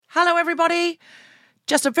Hello, everybody.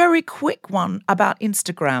 Just a very quick one about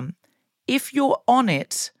Instagram. If you're on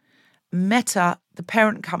it, Meta, the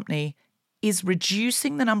parent company, is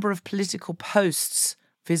reducing the number of political posts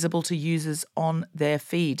visible to users on their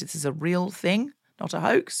feed. This is a real thing, not a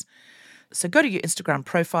hoax. So go to your Instagram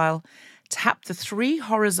profile, tap the 3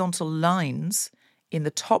 horizontal lines in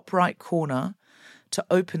the top right corner to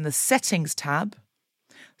open the Settings tab,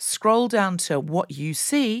 scroll down to What You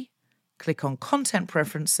See, click on Content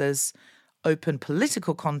Preferences, open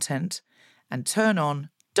Political Content, and turn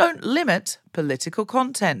on Don't Limit Political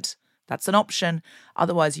Content. That's an option.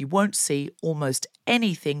 Otherwise, you won't see almost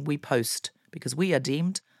anything we post because we are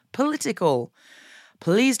deemed political.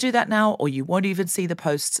 Please do that now, or you won't even see the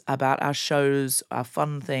posts about our shows, our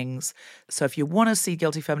fun things. So if you want to see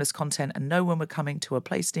Guilty Feminist content and know when we're coming to a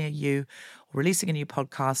place near you or releasing a new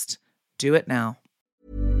podcast, do it now.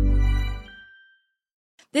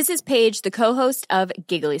 This is Paige, the co-host of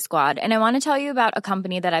Giggly Squad, and I want to tell you about a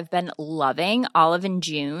company that I've been loving, Olive &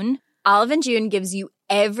 June. Olive & June gives you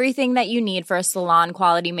everything that you need for a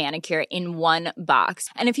salon-quality manicure in one box.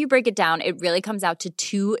 And if you break it down, it really comes out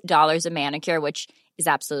to $2 a manicure, which is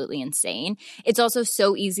absolutely insane. It's also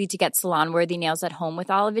so easy to get salon-worthy nails at home with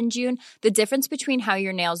Olive & June. The difference between how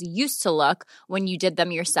your nails used to look when you did them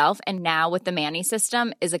yourself and now with the Mani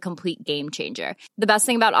system is a complete game changer. The best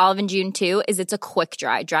thing about Olive & June, too, is it's a quick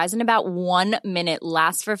dry. Dries in about 1 minute,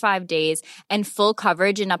 lasts for 5 days, and full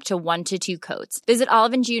coverage in up to 1 to 2 coats. Visit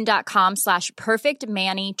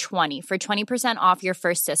oliveandjune.com/perfectmani20 for 20% off your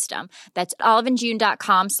first system. That's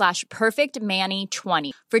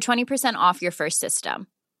oliveandjune.com/perfectmani20 for 20% off your first system.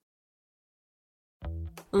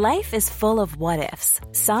 Life is full of what-ifs.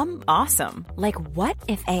 Some awesome, like what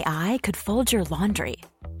if AI could fold your laundry?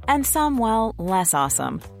 And some, well, less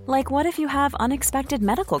awesome, like what if you have unexpected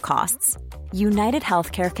medical costs? United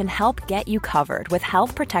Healthcare can help get you covered with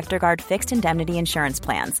Health Protector Guard fixed indemnity insurance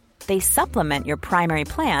plans. They supplement your primary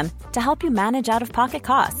plan to help you manage out-of-pocket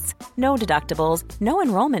costs. No deductibles, no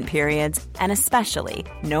enrollment periods, and especially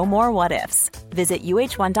no more what-ifs. Visit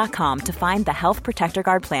uh1.com to find the Health Protector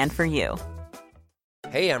Guard plan for you.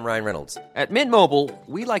 Hey, I'm Ryan Reynolds. At Mint Mobile,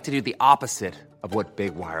 we like to do the opposite of what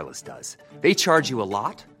Big Wireless does. They charge you a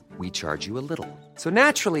lot, we charge you a little. So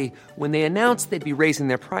naturally, when they announced they'd be raising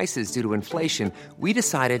their prices due to inflation, we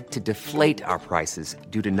decided to deflate our prices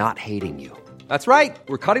due to not hating you. That's right.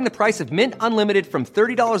 We're cutting the price of Mint Unlimited from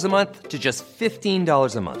 $30 a month to just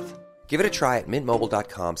 $15 a month. Give it a try at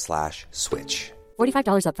mintmobile.com/switch.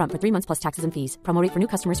 $45 up front for 3 months plus taxes and fees. Promo rate for new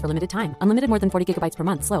customers for limited time. Unlimited more than 40 gigabytes per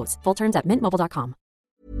month. Slows full terms at mintmobile.com.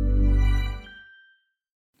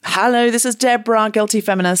 Hello, this is Deborah, Guilty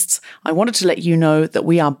Feminists. I wanted to let you know that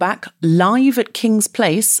we are back live at King's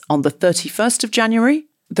Place on the 31st of January,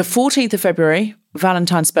 the 14th of February,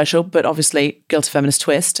 Valentine's special, but obviously Guilty Feminist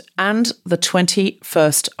twist, and the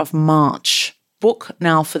 21st of March. Book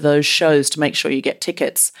now for those shows to make sure you get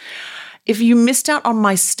tickets. If you missed out on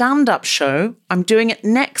my stand-up show, I'm doing it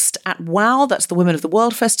next at WOW, that's the Women of the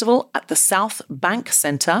World Festival, at the South Bank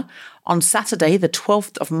Centre on Saturday, the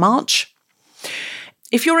 12th of March.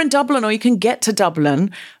 If you're in Dublin or you can get to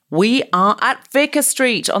Dublin, we are at Vicar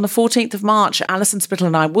Street on the 14th of March. Alison Spittle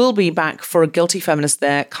and I will be back for a Guilty Feminist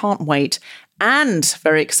there. Can't wait. And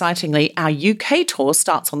very excitingly, our UK tour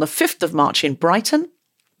starts on the 5th of March in Brighton.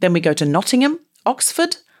 Then we go to Nottingham,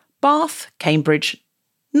 Oxford, Bath, Cambridge,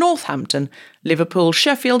 Northampton, Liverpool,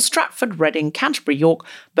 Sheffield, Stratford, Reading, Canterbury, York,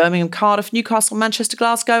 Birmingham, Cardiff, Newcastle, Manchester,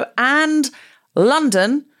 Glasgow, and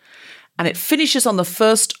London. And it finishes on the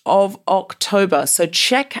 1st of October. So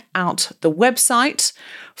check out the website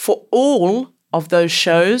for all of those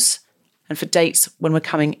shows and for dates when we're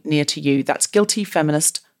coming near to you. That's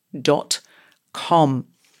guiltyfeminist.com.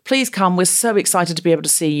 Please come. We're so excited to be able to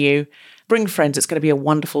see you. Bring friends. It's going to be a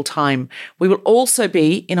wonderful time. We will also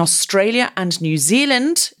be in Australia and New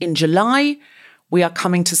Zealand in July. We are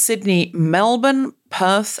coming to Sydney, Melbourne,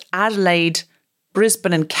 Perth, Adelaide,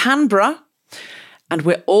 Brisbane and Canberra. And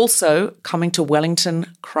we're also coming to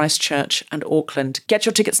Wellington, Christchurch and Auckland. Get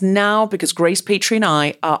your tickets now because Grace Petrie and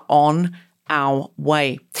I are on our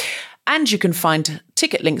way. And you can find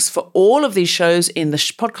ticket links for all of these shows in the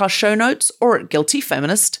podcast show notes or at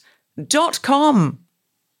guiltyfeminist.com.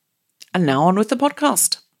 And now on with the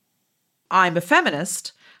podcast. I'm a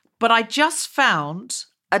feminist, but I just found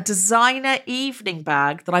a designer evening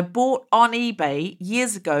bag that I bought on eBay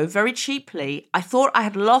years ago, very cheaply. I thought I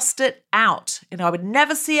had lost it out. I would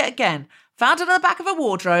never see it again. Found it in the back of a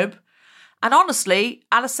wardrobe. And honestly,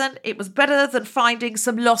 Alison, it was better than finding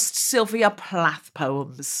some lost Sylvia Plath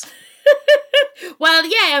poems. Well,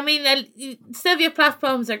 yeah, I mean, Sylvia Plath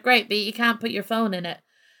poems are great, but you can't put your phone in it.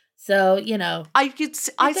 So, you know. I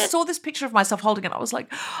saw this picture of myself holding it. I was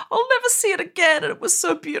like, I'll never see it again. And it was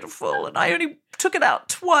so beautiful. And I only took it out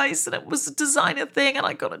twice, and it was a designer thing, and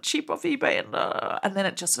I got it cheap off eBay, and then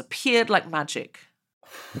it just appeared like magic.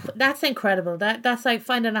 That's incredible. That's like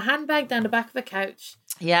finding a handbag down the back of a couch.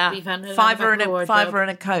 Yeah, fiver in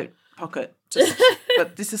a coat pocket.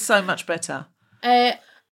 But this is so much better.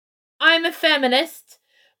 I'm a feminist,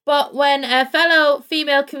 but when a fellow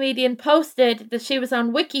female comedian posted that she was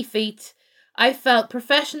on WikiFeet, I felt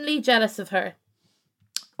professionally jealous of her.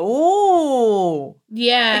 Oh,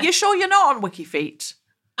 yeah. Are you sure you're not on WikiFeet?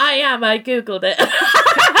 I am. I googled it.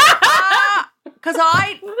 Because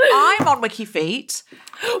I'm on WikiFeet.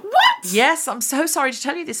 What? Yes, I'm so sorry to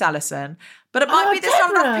tell you this, Alison. But it might be there's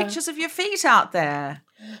not enough pictures of your feet out there.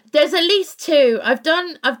 There's at least 2. I've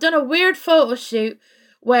done a weird photo shoot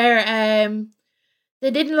where they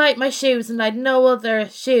didn't like my shoes and I had no other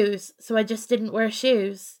shoes, so I just didn't wear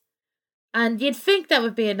shoes. And you'd think that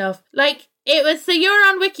would be enough. Like, it was, so you're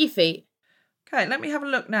on WikiFeet. Okay, let me have a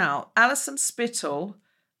look now. Alison Spittle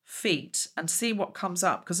feet and see what comes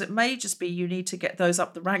up, because it may just be you need to get those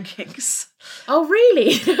up the rankings. Oh,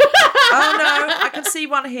 really? Oh, no, I can see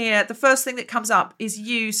one here. The first thing that comes up is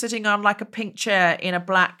you sitting on like a pink chair in a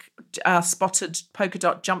black spotted polka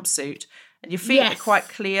dot jumpsuit, and your feet are quite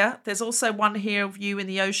clear. There's also one here of you in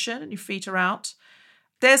the ocean and your feet are out.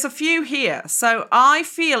 There's a few here. So I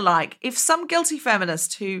feel like if some guilty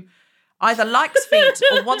feminist who either likes feet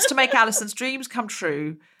or wants to make Alison's dreams come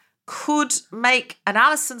true could make an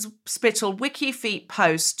Alison Spittle WikiFeet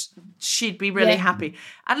post, she'd be really happy.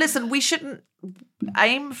 And listen, we shouldn't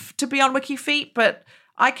aim to be on WikiFeet, but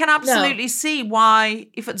I can absolutely see why,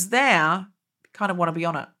 if it's there, you kind of want to be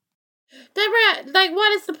on it. Like,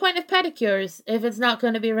 what is the point of pedicures if it's not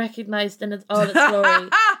going to be recognised in all its glory?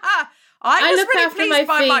 I was really pleased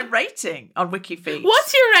by my rating on WikiFeet.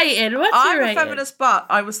 What's your rating? I'm a feminist, but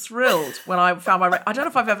I was thrilled when I found my rating. I don't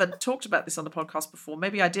know if I've ever talked about this on the podcast before.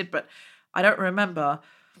 Maybe I did, but I don't remember.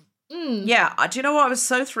 Yeah, do you know what? I was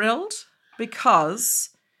so thrilled because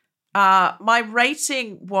my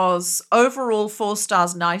rating was overall 4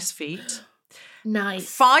 stars, nice feet.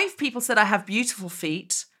 Nice. 5 people said I have beautiful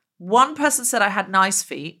feet. 1 person said I had nice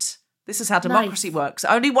feet. This is how democracy works.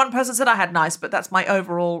 Only 1 person said I had nice, but that's my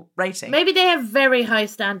overall rating. Maybe they have very high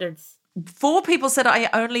standards. 4 people said I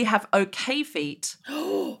only have okay feet.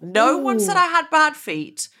 No one said I had bad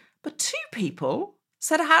feet, but 2 people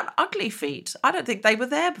said I had ugly feet. I don't think they were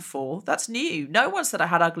there before. That's new. No one said I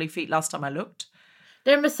had ugly feet last time I looked.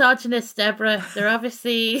 They're misogynists, Deborah. They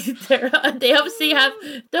obviously have.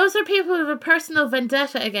 Those are people who have a personal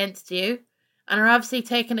vendetta against you, and are obviously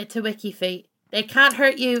taking it to WikiFeet. They can't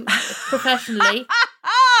hurt you professionally.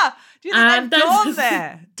 Do you think they've gone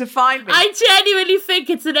there to find me? I genuinely think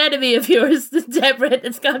it's an enemy of yours, Deborah,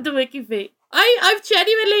 that's gone to WikiFeet. I've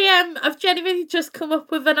genuinely just come up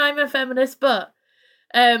with an I'm a feminist but.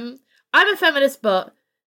 I'm a feminist but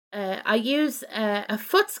I use a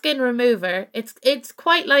foot skin remover. It's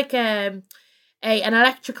quite like an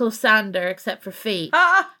electrical sander except for feet.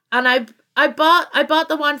 And I bought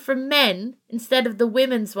the one for men instead of the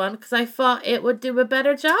women's one because I thought it would do a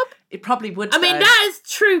better job. It probably would. I mean, that is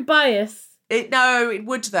true bias. It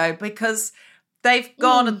would though, because they've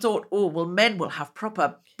gone and thought, oh well, men will have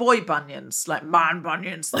proper boy bunions, like man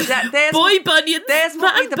bunions. There's boy bunions. There's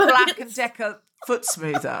will be the Black & Decker foot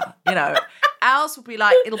smoother. Ours will be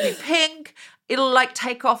like, it'll be pink. It'll like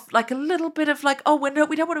take off like a little bit of like, oh, we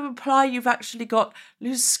don't want to imply you've actually got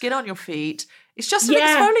loose skin on your feet. It's just an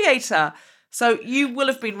exfoliator. So you will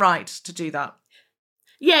have been right to do that.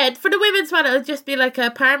 Yeah, for the women's one, it'll just be like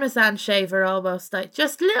a Parmesan shaver almost, like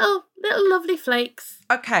just little lovely flakes.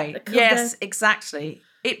 Okay, yes, exactly.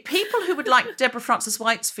 People who would like Deborah Frances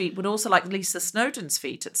White's feet would also like Lisa Snowdon's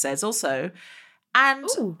feet, it says also. And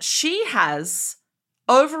she has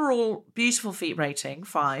overall beautiful feet rating,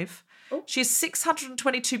 5. She's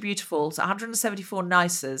 622 beautifuls, 174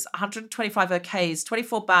 nices, 125 okays,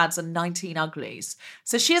 24 bads, and 19 uglies.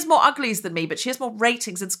 So she has more uglies than me, but she has more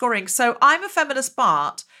ratings and scoring. So I'm a feminist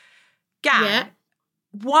Bart.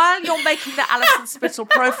 While you're making the Alison Spittle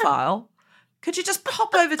profile, could you just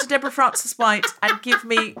pop over to Deborah Frances White and give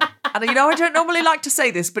me, and I don't normally like to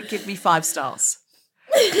say this, but give me 5 stars.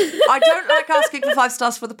 I don't like asking for 5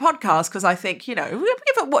 stars for the podcast because I think, give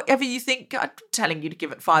it whatever you think. I'm telling you to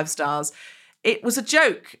give it 5 stars. It was a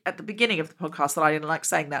joke at the beginning of the podcast that I didn't like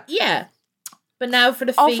saying that. Yeah. But now for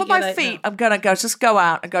the feet. For my feet, I'm going to just go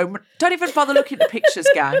out and go, don't even bother looking at the pictures,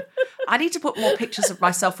 gang. I need to put more pictures of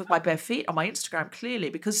myself with my bare feet on my Instagram, clearly,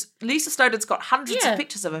 because Lisa Snowdon's got hundreds of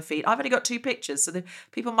pictures of her feet. I've only got 2 pictures. So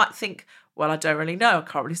people might think, well, I don't really know. I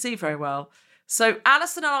can't really see very well. So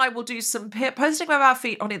Alison and I will do some posting of our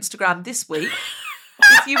feet on Instagram this week.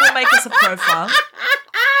 If you will make us a profile.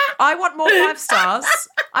 I want more 5 stars.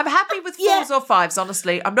 I'm happy with 4s or 5s,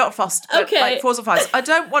 honestly. I'm not fussed. But like 4s or 5s. I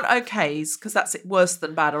don't want okays because that's worse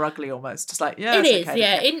than bad or ugly almost. It's like, yeah, it is, okay.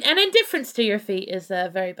 yeah. And indifference to your feet is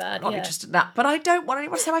very bad. I'm not interested in that. But I don't want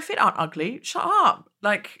anyone to say my feet aren't ugly. Shut up.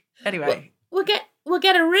 Like, anyway. We'll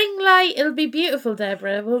get a ring light. It'll be beautiful,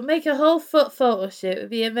 Deborah. We'll make a whole foot photo shoot. It'll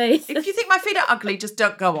be amazing. If you think my feet are ugly, just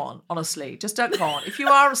don't go on, honestly. Just don't go on. If you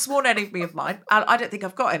are a sworn enemy of mine, I don't think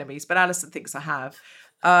I've got enemies, but Alison thinks I have,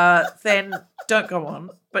 then don't go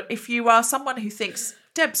on. But if you are someone who thinks,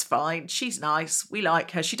 Deb's fine, she's nice, we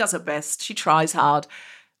like her, she does her best, she tries hard,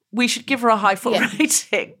 we should give her a high foot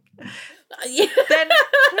rating, then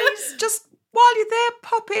please just, while you're there,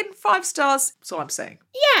 pop in 5 stars. That's all I'm saying.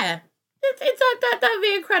 Yeah. That would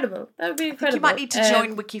be incredible. That would be incredible. You might need to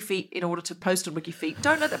join WikiFeet in order to post on WikiFeet.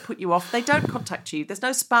 Don't let that put you off. They don't contact you. There's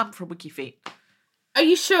no spam from WikiFeet. Are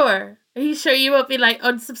you sure? Are you sure you won't be like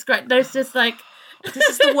unsubscribed? There's just like... This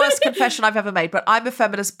is the worst confession I've ever made, but I'm a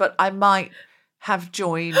feminist, but I might have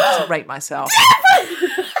joined to rate myself.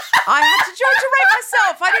 I had to join to rate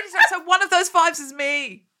myself. I needed to, so one of those 5s is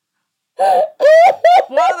me. One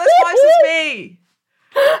of those 5s is me.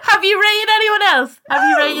 Have you rated anyone else?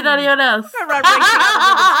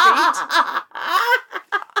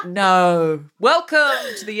 No.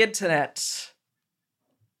 Welcome to the internet.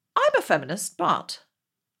 I'm a feminist, but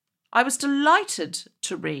I was delighted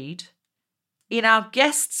to read in our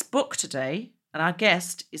guest's book today, and our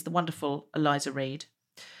guest is the wonderful Eliza Reid,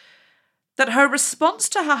 that her response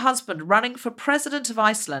to her husband running for president of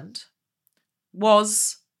Iceland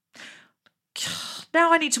was,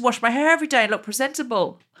 now I need to wash my hair every day and look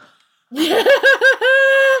presentable. That's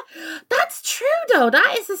true, though.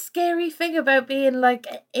 That is a scary thing about being like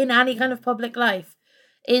in any kind of public life.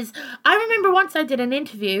 Is I remember once I did an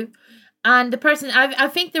interview, and the person, I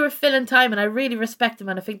think they were filling time, and I really respect them,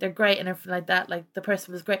 and I think they're great and everything like that. Like, the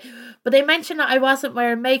person was great. But they mentioned that I wasn't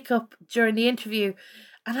wearing makeup during the interview,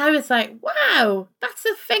 and I was like, wow, that's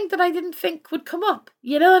a thing that I didn't think would come up.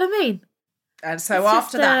 You know what I mean? And so it's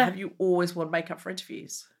after that, have you always worn makeup for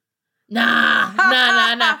interviews? Nah.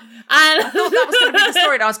 I thought that was going to be the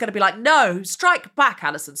story, and I was going to be like, no, strike back,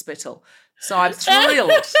 Alison Spittle. So I'm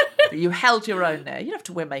thrilled that you held your own there. You don't have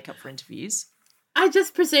to wear makeup for interviews. I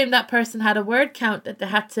just presumed that person had a word count that they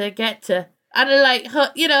had to get to. And like,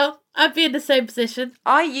 you know, I'd be in the same position.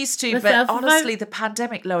 I used to, but honestly, the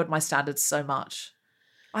pandemic lowered my standards so much.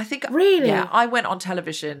 I think... Really? Yeah, I went on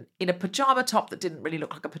television in a pyjama top that didn't really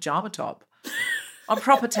look like a pyjama top. On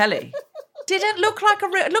proper telly. Didn't look like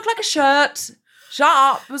it looked like a shirt. Shut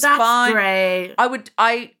up. It was fine. Great.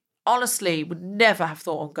 I honestly would never have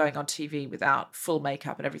thought of going on TV without full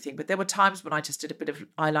makeup and everything. But there were times when I just did a bit of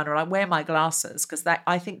eyeliner, and I wear my glasses because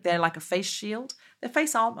I think they're like a face shield. They're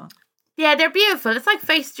face armor. Yeah, they're beautiful. It's like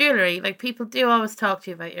face jewelry. Like, people do always talk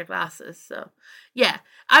to you about your glasses. So, yeah.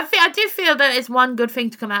 I do feel that it's one good thing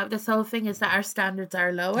to come out of this whole thing is that our standards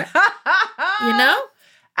are lower. You know?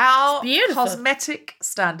 Our cosmetic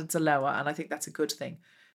standards are lower, and I think that's a good thing.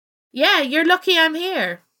 Yeah, you're lucky I'm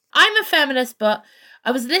here. I'm a feminist, but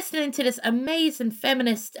I was listening to this amazing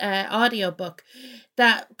feminist audiobook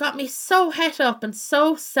that got me so het up and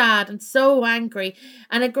so sad and so angry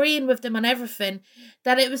and agreeing with them on everything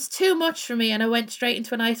that it was too much for me, and I went straight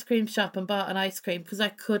into an ice cream shop and bought an ice cream because I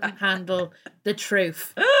couldn't handle the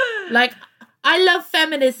truth. Like, I love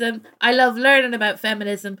feminism. I love learning about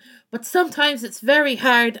feminism, but sometimes it's very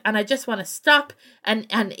hard and I just want to stop and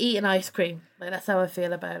eat an ice cream. Like, that's how I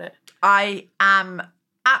feel about it. I am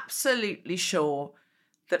absolutely sure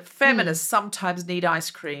that feminists sometimes need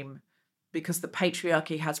ice cream because the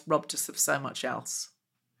patriarchy has robbed us of so much else.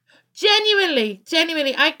 Genuinely,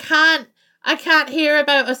 I can't hear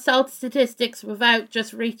about assault statistics without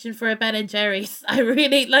just reaching for a Ben & Jerry's. I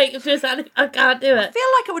really, I can't do it. I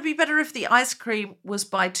feel like it would be better if the ice cream was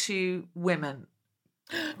by 2 women.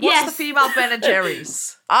 What's the female Ben &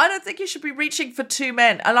 Jerry's? I don't think you should be reaching for 2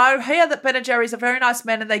 men. And I hear that Ben & Jerry's are very nice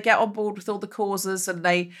men and they get on board with all the causes, and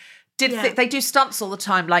they do stunts all the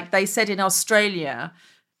time. Like they said in Australia,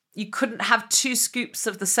 you couldn't have 2 scoops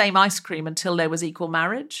of the same ice cream until there was equal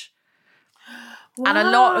marriage. Wow. And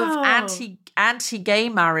a lot of anti-gay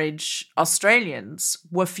marriage Australians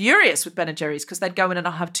were furious with Ben & Jerry's because they'd go in and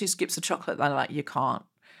I'll have 2 scoops of chocolate. They're like, you can't.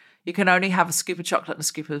 You can only have a scoop of chocolate and a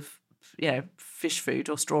scoop of, fish food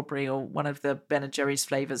or strawberry or one of the Ben & Jerry's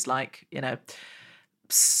flavours, like,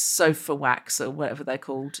 sofa wax or whatever they're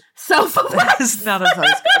called. Sofa wax? There's none of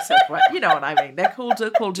those sofa wax. You know what I mean. They're called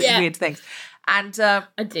weird things. And I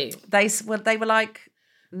do. They were like,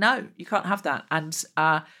 no, you can't have that. And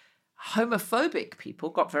homophobic people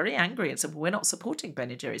got very angry and said, well, we're not supporting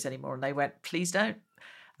Ben & Jerry's anymore. And they went, please don't.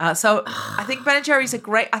 So I think Ben & Jerry's are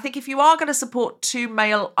great. I think if you are going to support two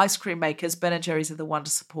male ice cream makers, Ben & Jerry's are the one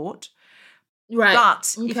to support. Right.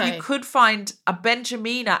 But if you could find a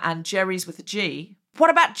Benjamina and Jerry's with a G, what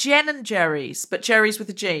about Jen and Jerry's? But Jerry's with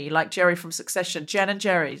a G, like Jerry from Succession. Jen and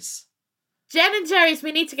Jerry's. Jen and Jerry's,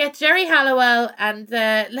 we need to get Jerry Halliwell and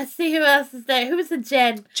let's see who else is there. Who is the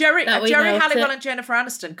Jen? Jerry Halliwell and Jennifer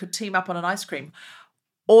Aniston could team up on an ice cream.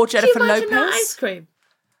 Or Jennifer Lopez. That ice cream?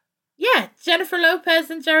 Yeah, Jennifer Lopez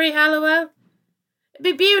and Jerry Halliwell. It'd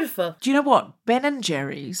be beautiful. Do you know what? Ben and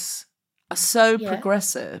Jerry's are so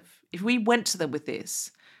progressive. If we went to them with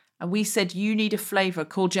this and we said, you need a flavour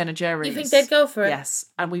called Jen and Jerry's. You think they'd go for it? Yes.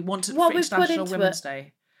 And we wanted for International Women's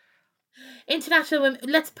Day. International Women.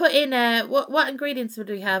 Let's put in what ingredients would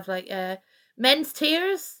we have? Like men's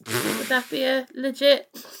tears? Would that be a legit?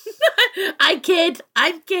 I'm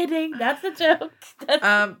kidding. That's a joke.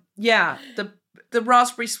 Yeah. The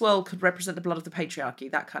raspberry swirl could represent the blood of the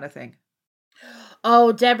patriarchy, that kind of thing.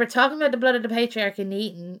 Oh, Deborah, talking about the blood of the patriarchy in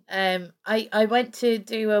Eton, I went to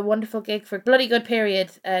do a wonderful gig for Bloody Good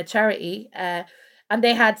Period charity, and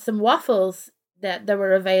they had some waffles that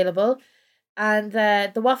were available. And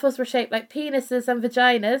the waffles were shaped like penises and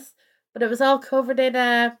vaginas, but it was all covered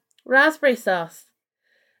in raspberry sauce.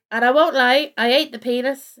 And I won't lie, I ate the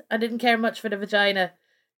penis. I didn't care much for the vagina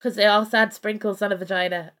because they also had sprinkles on a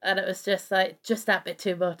vagina. And it was just that bit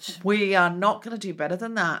too much. We are not going to do better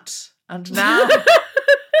than that. And now,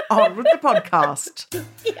 on with the podcast.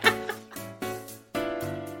 Yeah.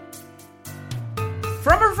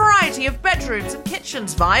 From a variety of bedrooms and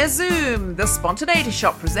kitchens via Zoom, the Spontaneity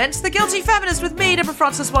Shop presents The Guilty Feminist with me, Deborah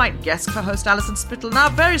Francis White, guest co-host Alison Spittle, and our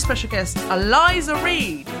very special guest, Eliza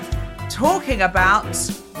Reid, talking about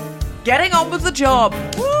getting on with the job.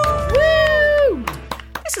 Woo!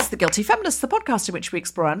 This is The Guilty Feminist, the podcast in which we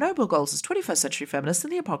explore our noble goals as 21st century feminists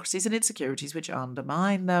and the hypocrisies and insecurities which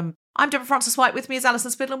undermine them. I'm Deborah Francis White, with me is Alison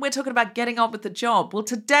Spittle, and we're talking about getting on with the job. Well,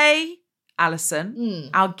 today, Alison,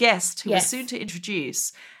 our guest, who we're soon to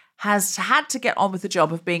introduce, has had to get on with the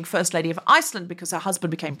job of being First Lady of Iceland because her husband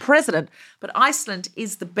became president. But Iceland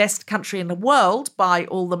is the best country in the world by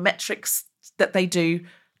all the metrics that they do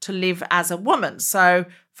to live as a woman. So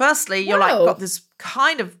firstly, you're got this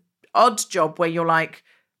kind of odd job where you're like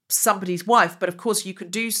somebody's wife, but of course you can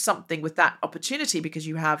do something with that opportunity because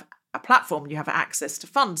you have a platform, you have access to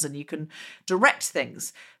funds, and you can direct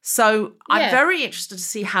things. So I'm very interested to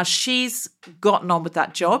see how she's gotten on with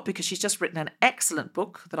that job, because she's just written an excellent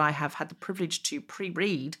book that I have had the privilege to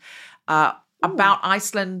pre-read about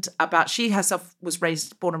Iceland. She herself was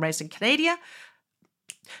born and raised in Canada.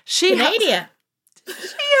 She herself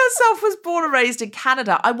was born and raised in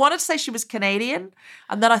Canada. I wanted to say she was Canadian,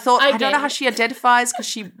 and then I thought, I don't know how she identifies, because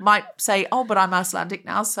she might say, oh, but I'm Icelandic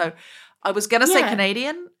now. So I was going to say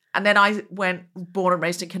Canadian. And then I went born and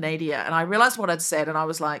raised in Canada, and I realised what I'd said, and I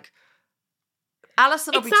was like,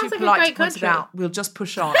 Alison will be too polite to point it out. We'll just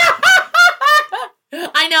push on.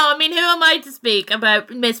 I know. I mean, who am I to speak about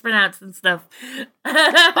mispronouncing stuff?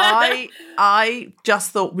 I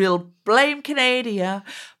just thought we'll blame Canada.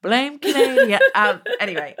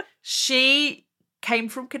 Anyway, she came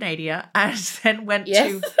from Canada and then went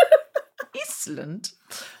to Iceland.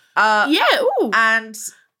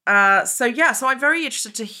 So I'm very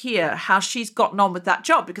interested to hear how she's gotten on with that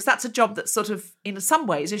job, because that's a job that sort of, in some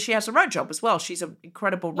ways, she has her own job as well. She's an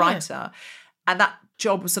incredible writer, and that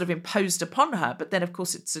job was sort of imposed upon her. But then, of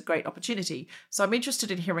course, it's a great opportunity. So I'm interested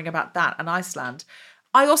in hearing about that and Iceland.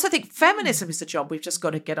 I also think feminism is a job we've just got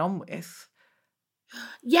to get on with.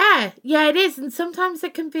 Yeah, it is, and sometimes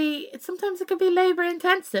it can be labour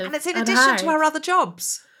intensive, and it's in addition to our other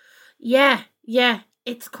jobs. Yeah,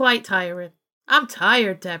 it's quite tiring. I'm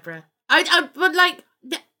tired, Deborah. But like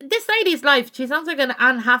this lady's life, she sounds like an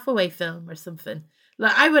Anne Hathaway film or something.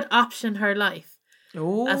 Like I would option her life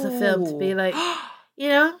as a film to be like,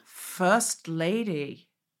 First Lady.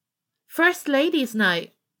 First Ladies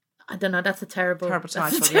Night. I don't know. That's a terrible title.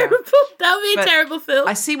 That would be a terrible film.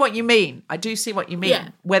 I see what you mean. I do see what you mean. Yeah.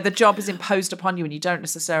 Where the job is imposed upon you and you don't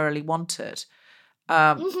necessarily want it.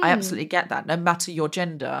 I absolutely get that. No matter your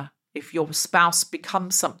gender. If your spouse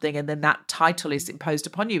becomes something and then that title is imposed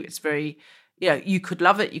upon you, it's very, you could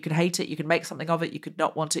love it, you could hate it, you could make something of it, you could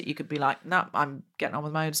not want it, you could be like, no, I'm getting on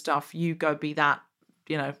with my own stuff, you go be that.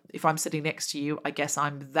 If I'm sitting next to you, I guess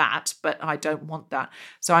I'm that, but I don't want that.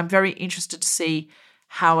 So I'm very interested to see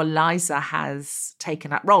how Eliza has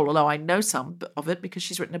taken that role, although I know some of it because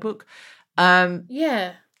she's written a book. Well,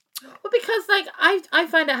 because like I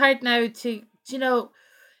find it hard now to,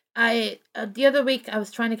 the other week I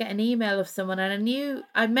was trying to get an email of someone, and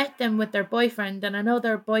I met them with their boyfriend, and I know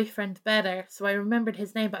their boyfriend better, so I remembered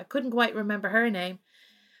his name, but I couldn't quite remember her name.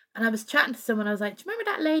 And I was chatting to someone, I was like, do you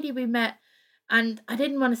remember that lady we met? And I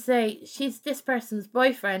didn't want to say, she's this person's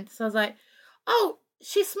boyfriend. So I was like, oh,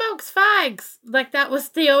 she smokes fags. Like, that was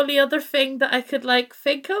the only other thing that I could, like,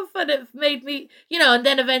 think of. And it made me, and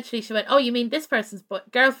then eventually she went, oh, you mean this person's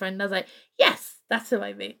girlfriend? And I was like, yes, that's who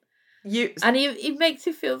I mean. And it makes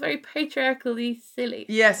you feel very patriarchally silly.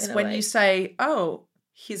 Yes, when you say, oh,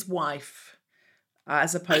 his wife,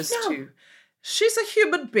 as opposed to, she's a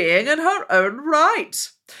human being in her own right.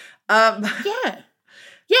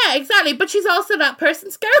 Yeah, exactly. But she's also that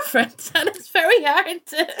person's girlfriend, and it's very hard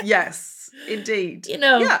to... Yes, indeed.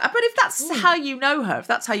 Yeah, but if that's how you know her, if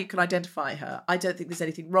that's how you can identify her, I don't think there's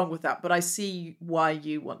anything wrong with that, but I see why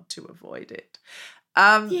you want to avoid it.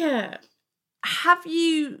 Yeah. Have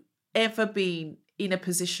you ever been in a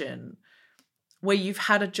position where you've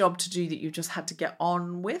had a job to do that you just had to get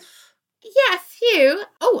on with? Yeah, a few.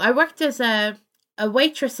 Oh, I worked as a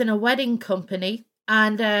waitress in a wedding company,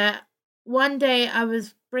 and one day I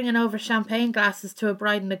was bringing over champagne glasses to a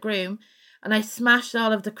bride and a groom, and I smashed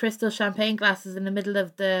all of the crystal champagne glasses in the middle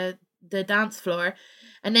of the dance floor,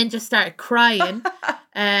 and then just started crying.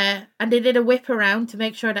 And they did a whip around to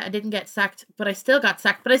make sure that I didn't get sacked, but I still got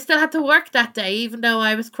sacked. But I still had to work that day, even though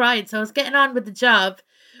I was crying. So I was getting on with the job,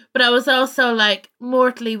 but I was also like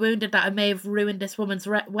mortally wounded that I may have ruined this woman's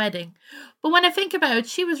wedding. But when I think about it,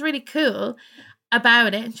 she was really cool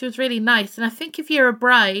about it, and she was really nice. And I think if you're a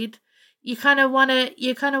bride, you kind of want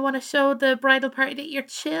to show the bridal party that you're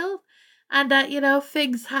chill, and that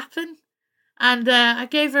things happen. And I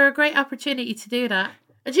gave her a great opportunity to do that,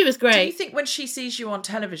 and she was great. Do you think when she sees you on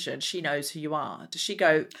television, she knows who you are? Does she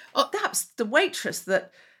go, "Oh, that's the waitress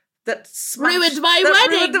that ruined my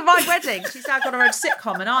wedding"? Ruined my wedding. She's now got her own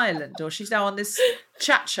sitcom in Ireland, or she's now on this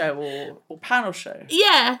chat show or panel show.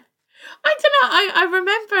 Yeah. I don't know. I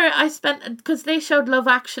remember I spent, because they showed Love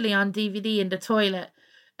Actually on DVD in the toilet,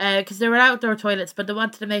 because they were outdoor toilets, but they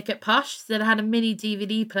wanted to make it posh, so they had a mini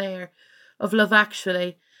DVD player of Love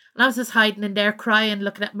Actually, and I was just hiding in there crying,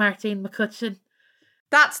 looking at Martine McCutcheon.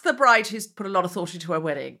 That's the bride who's put a lot of thought into her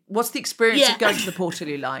wedding. What's the experience of going to the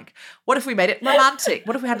Portaloo like? What if we made it romantic?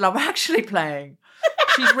 What if we had Love Actually playing?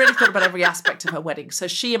 She's really thought about every aspect of her wedding, so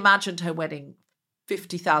she imagined her wedding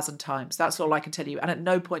 50,000 times. That's all I can tell you. And at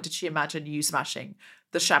no point did she imagine you smashing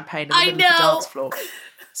the champagne in the middle of the dance floor.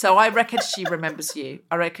 So I reckon she remembers you.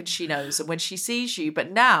 I reckon she knows. And when she sees you,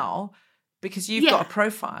 but now, because you've got a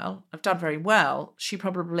profile, I've done very well,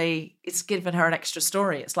 it's given her an extra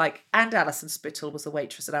story. It's like, and Alison Spittle was the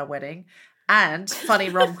waitress at our wedding, and funny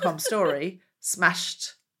rom-com story,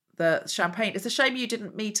 smashed the champagne. It's a shame you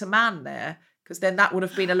didn't meet a man there, because then that would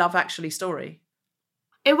have been a Love Actually story.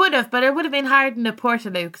 It would have, but it would have been hard in the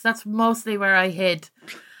Portaloo, because that's mostly where I hid.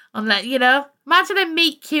 Unless, imagine a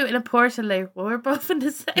meet cute in a Portaloo. Well, we're both in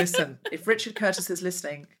the same. Listen, if Richard Curtis is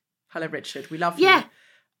listening, hello Richard, we love you. Yeah.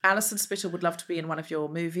 Alison Spittle would love to be in one of your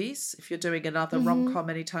movies. If you're doing another rom-com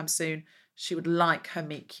anytime soon, she would like her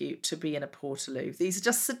meet cute to be in a Portaloo. These are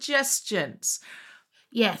just suggestions.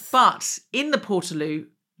 Yes. But in the Portaloo,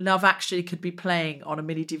 Love Actually could be playing on a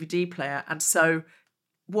mini DVD player, and so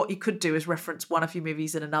what you could do is reference one of your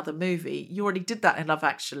movies in another movie. You already did that in Love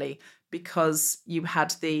Actually, because you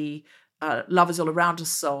had the Love Is All Around Us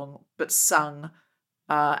song, but sung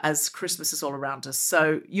as Christmas Is All Around Us.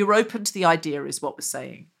 So you're open to the idea, is what we're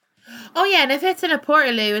saying. Oh yeah, and if it's in a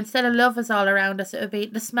Portaloo, instead of Love Is All Around Us, it would be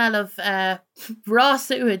the smell of raw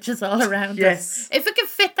sewage is all around us. If we could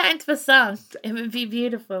fit that into a song, it would be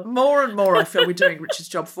beautiful. More and more I feel we're doing Richard's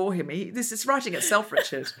job for him. This is writing itself,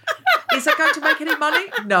 Richard. Is that going to make any money?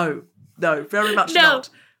 No, very much not.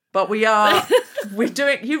 But we're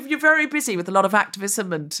doing, you're very busy with a lot of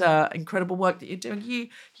activism and incredible work that you're doing.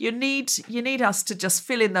 You need us to just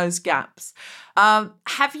fill in those gaps.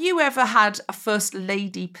 Have you ever had a first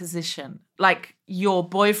lady position? Like your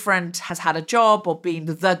boyfriend has had a job or been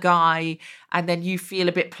the guy, and then you feel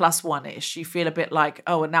a bit plus one-ish. You feel a bit like,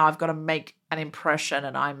 oh, and now I've got to make an impression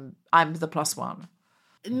and I'm the plus one.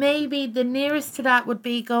 Maybe the nearest to that would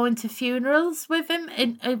be going to funerals with him,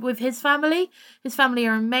 with his family. His family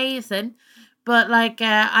are amazing. But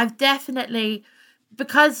I've definitely,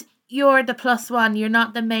 because you're the plus one, you're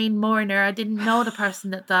not the main mourner. I didn't know the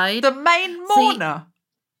person that died. The main mourner?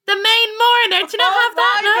 The main mourner. Do you not have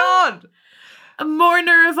that? Oh my God. A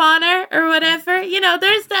mourner of honor or whatever.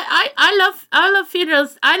 There's that. I love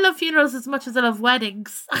funerals. I love funerals as much as I love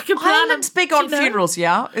weddings. Ireland's big on funerals,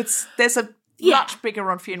 yeah. There's a much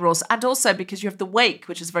bigger on funerals, and also because you have the wake,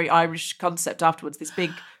 which is a very Irish concept afterwards, this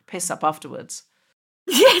big piss up afterwards.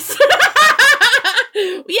 Yes.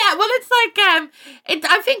 Yeah, well, it's like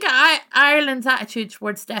I think Ireland's attitude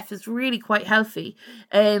towards death is really quite healthy,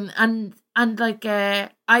 and like I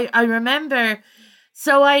remember,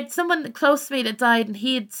 so I had someone close to me that died, and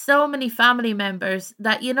he had so many family members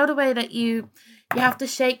that, you know, the way that you have to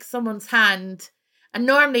shake someone's hand, and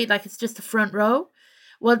normally like it's just the front row.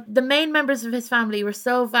 Well, the main members of his family were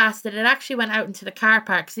so vast that it actually went out into the car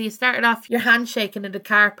park. So you started off your handshaking in the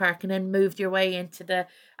car park and then moved your way into the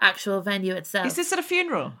actual venue itself. Is this at a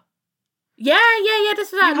funeral? Yeah.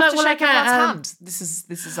 This was You have to shake everyone's hand. This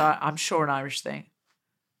is I'm sure, an Irish thing.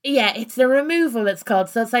 Yeah, it's the removal, it's called.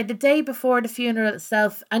 So it's like the day before the funeral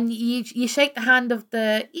itself, and you shake the hand of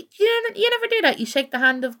the... You never do that. You shake the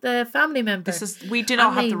hand of the family member. We do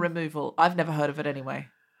not have the removal. I've never heard of it anyway.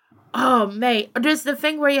 Oh, mate. There's the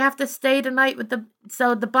thing where you have to stay the night with the...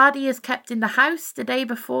 So the body is kept in the house the day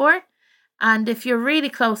before. And if you're really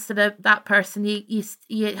close to that person, you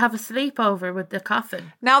have a sleepover with the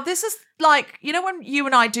coffin. Now, this is like, you know, when you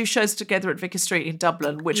and I do shows together at Vicar Street in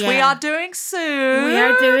Dublin, which we are doing soon. We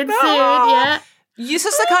are doing soon, yeah. This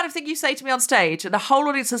is the kind of thing you say to me on stage, and the whole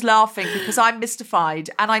audience is laughing because I'm mystified,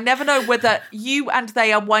 and I never know whether you and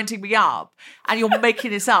they are winding me up and you're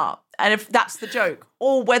making this up, and if that's the joke,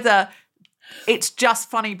 or whether it's just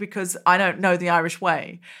funny because I don't know the Irish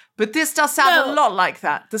way. But this does sound a lot like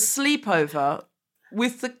that. The sleepover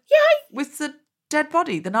with the dead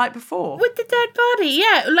body the night before. With the dead body,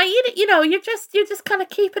 yeah. Like, you know, you're just kind of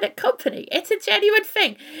keeping it company. It's a genuine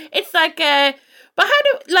thing. It's like, but how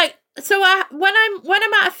do, like, so when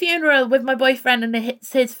I'm at a funeral with my boyfriend and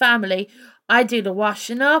his family, I do the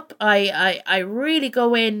washing up. I really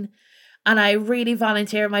go in and I really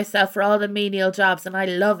volunteer myself for all the menial jobs, and I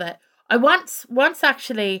love it. I once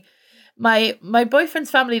actually, my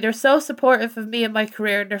boyfriend's family, they're so supportive of me and my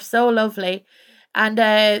career. They're so lovely. And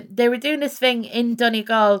they were doing this thing in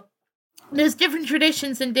Donegal. There's different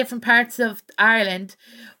traditions in different parts of Ireland,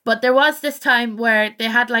 but there was this time where they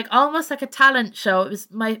had like almost like a talent show. It was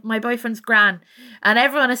my boyfriend's gran, and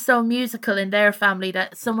everyone is so musical in their family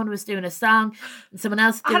that someone was doing a song and someone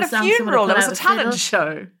else did a song. At a funeral, there was a talent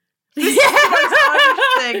show. This is the most Irish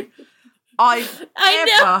thing I've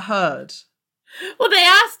ever heard. Well, they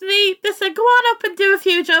asked me, they said, go on up and do a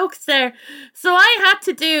few jokes there. So I had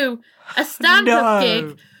to do a stand-up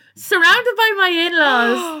gig surrounded by my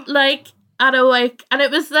in-laws, like, at a wake. And it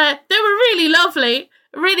was, they were really lovely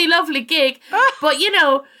gig. But, you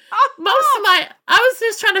know, I was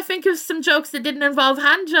just trying to think of some jokes that didn't involve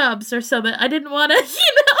hand jobs or something. I didn't want to, you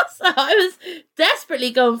know, so I was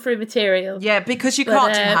despereately going through material. Yeah, because you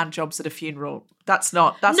can't do hand jobs at a funeral. That's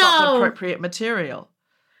not the appropriate material.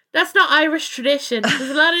 That's not Irish tradition. There's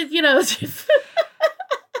a lot of, you know...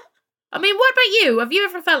 I mean, what about you? Have you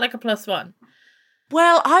ever felt like a plus one?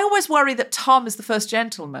 Well, I always worry that Tom is the first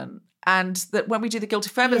gentleman, and that when we do the Guilty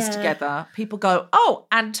Feminist together, people go, oh,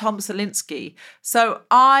 and Tom Zielinski. So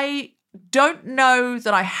I don't know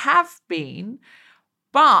that I have been,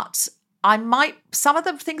 but I might... Some of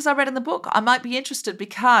the things I read in the book, I might be interested,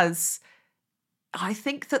 because I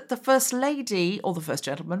think that the first lady, or the first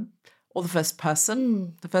gentleman... or the first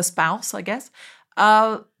person, the first spouse, I guess,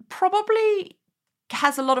 probably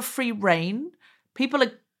has a lot of free reign. People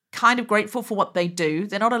are kind of grateful for what they do.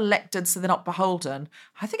 They're not elected, so they're not beholden.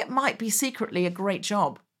 I think it might be secretly a great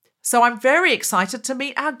job. So I'm very excited to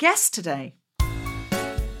meet our guest today.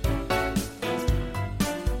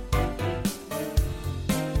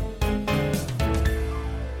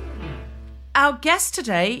 Our guest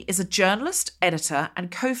today is a journalist, editor,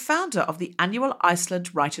 and co-founder of the annual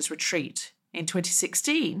Iceland Writers' Retreat. In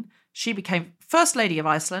 2016, she became First Lady of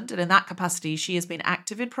Iceland, and in that capacity, she has been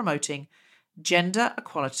active in promoting gender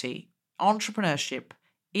equality, entrepreneurship,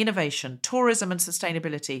 innovation, tourism and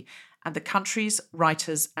sustainability, and the country's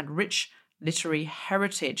writers and rich literary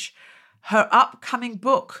heritage. Her upcoming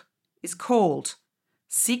book is called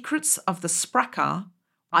Secrets of the Sprakar,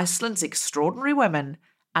 Iceland's Extraordinary Women,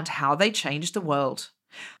 and How They Changed the World.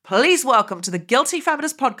 Please welcome to the Guilty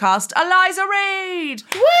Feminist podcast, Eliza Reid!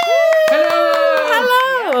 Woo!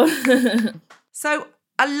 Hello! Hello! So,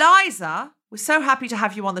 Eliza, we're so happy to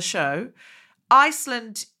have you on the show.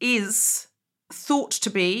 Iceland is thought to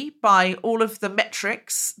be, by all of the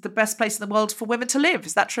metrics, the best place in the world for women to live.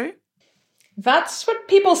 Is that true? That's what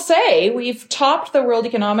people say. We've topped the World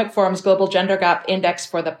Economic Forum's Global Gender Gap Index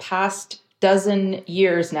for the past dozen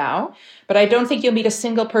years now, but I don't think you'll meet a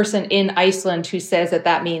single person in Iceland who says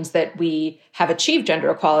that means that we have achieved gender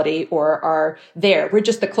equality or are there. We're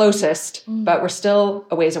just the closest, but we're still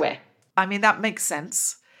a ways away. I mean, that makes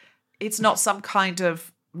sense. It's not some kind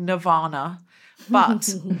of nirvana,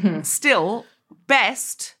 but still,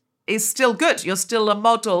 best is still good. You're still a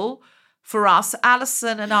model for us.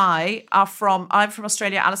 Alison and I'm from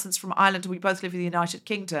Australia, Alison's from Ireland, we both live in the United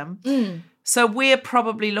Kingdom. So we're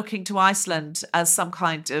probably looking to Iceland as some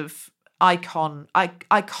kind of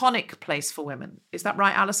iconic place for women. Is that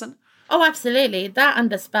right, Alison? Oh, absolutely. That and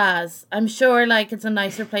the spas. I'm sure like it's a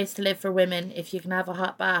nicer place to live for women if you can have a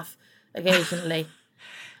hot bath occasionally.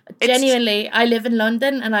 Genuinely, I live in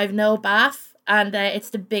London and I've no bath, and it's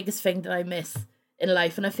the biggest thing that I miss in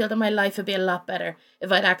life. And I feel that my life would be a lot better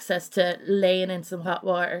if I had access to laying in some hot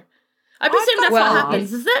water. I presume that's what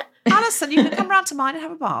happens, is it? Alison, you can come round to mine and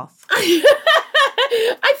have a bath.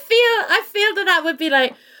 I feel that would be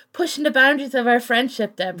like pushing the boundaries of our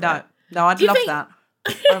friendship, Deborah. No, I'd love that.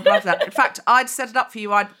 I'd love that. In fact, I'd set it up for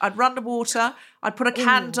you. I'd run the water. I'd put a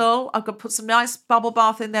candle. I could put some nice bubble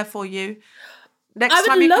bath in there for you. Next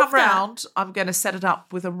time you come round, I'm going to set it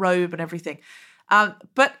up with a robe and everything.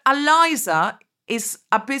 But Eliza is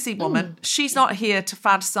a busy woman. She's not here to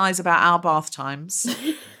fantasize about our bath times.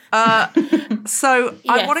 So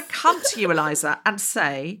I want to come to you, Eliza, and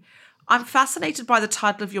say I'm fascinated by the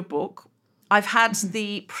title of your book. I've had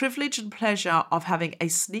the privilege and pleasure of having a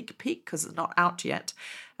sneak peek because it's not out yet.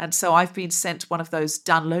 And so I've been sent one of those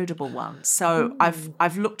downloadable ones. So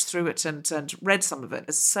I've looked through it and read some of it.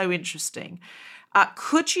 It's so interesting.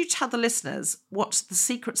 Could you tell the listeners what the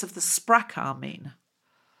secrets of the sprakar mean?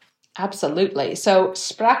 Absolutely. So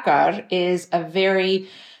sprakar is a very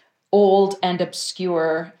old and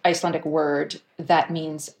obscure Icelandic word that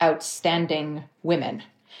means outstanding women.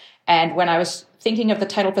 And when I was thinking of the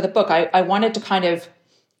title for the book, I wanted to kind of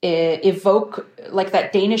evoke like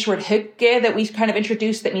that Danish word hygge that we kind of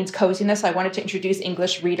introduced that means coziness. I wanted to introduce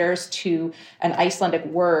English readers to an Icelandic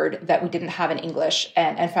word that we didn't have in English,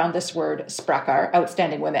 and found this word sprakar,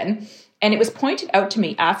 outstanding women. And it was pointed out to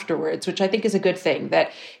me afterwards, which I think is a good thing,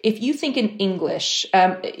 that if you think in English,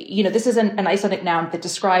 this is an Icelandic noun that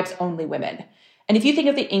describes only women. And if you think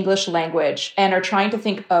of the English language and are trying to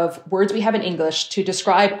think of words we have in English to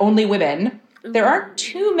describe only women, there aren't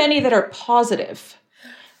too many that are positive.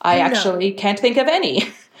 I actually can't think of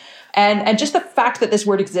any. And just the fact that this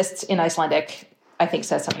word exists in Icelandic, I think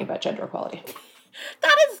says something about gender equality.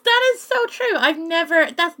 That is so true.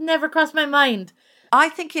 That's never crossed my mind. I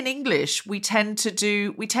think in English we tend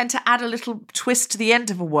to add a little twist to the end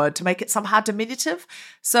of a word to make it somehow diminutive.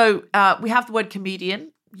 So we have the word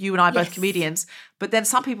comedian. You and I are both comedians, but then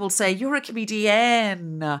some people say you're a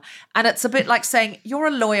comedian, and it's a bit like saying you're a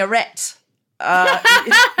lawyerette.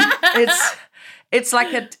 It's a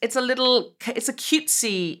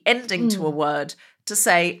cutesy ending to a word to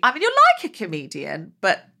say, I mean, you're like a comedian,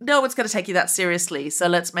 but no one's going to take you that seriously. So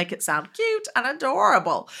let's make it sound cute and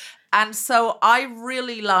adorable. And so I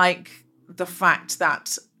really like the fact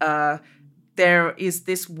that there is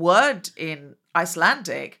this word in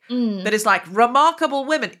Icelandic that is like remarkable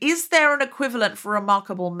women. Is there an equivalent for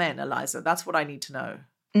remarkable men, Eliza? That's what I need to know.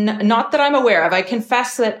 Not that I'm aware of. I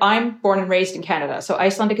confess that I'm born and raised in Canada, so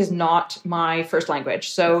Icelandic is not my first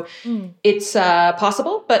language. So it's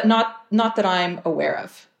possible, but not that I'm aware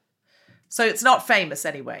of. So it's not famous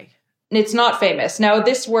anyway. It's not famous. Now,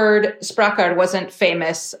 this word sprakar wasn't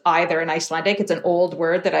famous either in Icelandic. It's an old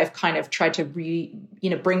word that I've kind of tried to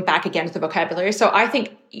bring back again to the vocabulary. So I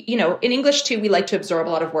think, in English too, we like to absorb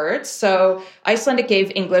a lot of words. So Icelandic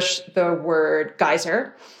gave English the word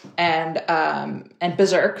geyser and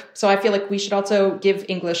berserk. So I feel like we should also give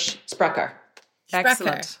English sprakar.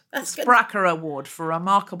 Excellent. Sprakar Award for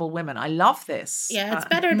remarkable women. I love this. Yeah, it's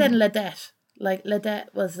better than ladette. Like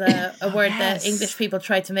ladette was a word that English people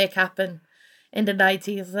tried to make happen in the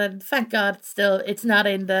 90s, and thank God it's not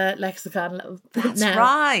in the lexicon. That's now.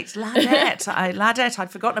 Right, ladette.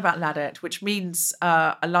 I'd forgotten about ladette, which means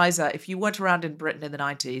Eliza, if you weren't around in Britain in the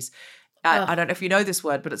 90s, I don't know if you know this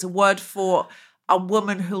word, but it's a word for a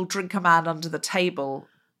woman who'll drink a man under the table,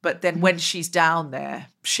 but then when she's down there,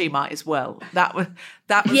 she might as well. That was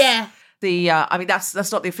yeah.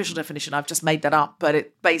 That's not the official definition. I've just made that up, but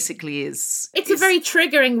it basically is. It's a very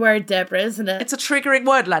triggering word, Deborah, isn't it? It's a triggering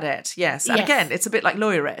word, ladette. Yes, and again, it's a bit like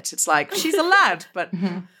lawyerette. It's like she's a lad, but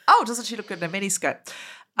doesn't she look good in a miniskirt?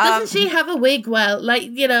 Doesn't she have a wig? Well,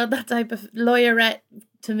 that type of lawyerette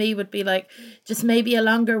to me would be like just maybe a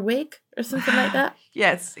longer wig or something like that.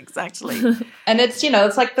 Yes, exactly. And it's,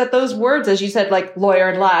 it's like that those words, as you said, like lawyer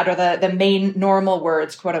and lad are the main normal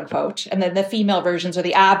words, quote unquote. And then the female versions are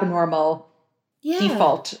the abnormal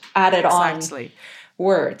default added on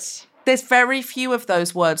words. There's very few of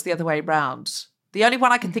those words the other way around. The only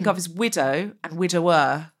one I can think of is widow and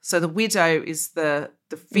widower. So the widow is the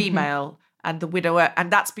female and the widower.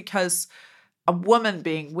 And that's because a woman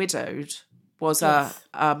being widowed was a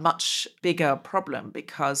much bigger problem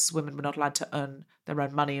because women were not allowed to earn their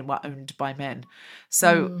own money and were owned by men.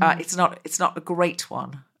 So it's not a great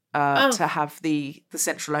one to have the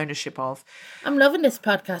central ownership of. I'm loving this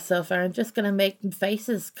podcast so far. I'm just going to make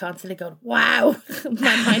faces constantly going, wow,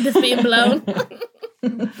 my mind is being blown.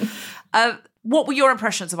 What were your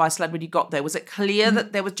impressions of Iceland when you got there? Was it clear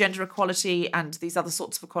that there was gender equality and these other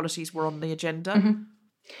sorts of equalities were on the agenda? Mm-hmm.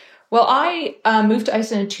 Well, I moved to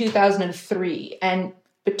Iceland in 2003, and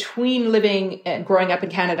between living and growing up in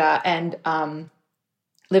Canada and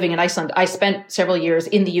living in Iceland, I spent several years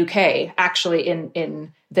in the UK, actually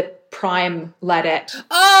in the prime Ladette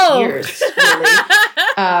years,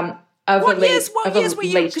 really. What years were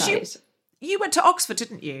you? Late Because you went to Oxford,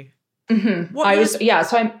 didn't you? Mm-hmm.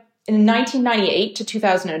 So I'm in 1998 to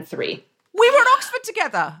 2003. We were at Oxford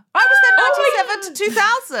together. I was there 97 to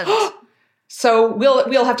 2000. So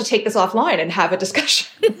we'll have to take this offline and have a discussion.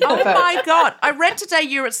 Oh my God. I read today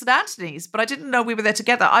you were at St Anthony's, but I didn't know we were there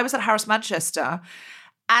together. I was at Harris Manchester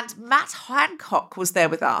and Matt Hancock was there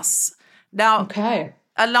with us. Now,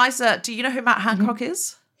 Eliza, do you know who Matt Hancock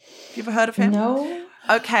is? Have you ever heard of him? No.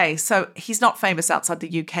 Okay, so he's not famous outside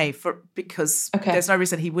the UK because there's no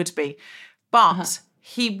reason he would be. But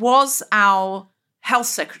he was our health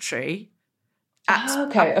secretary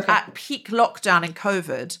at peak lockdown in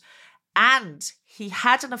COVID. And he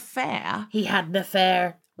had an affair.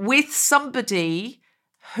 With somebody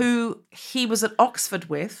who he was at Oxford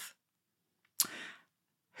with,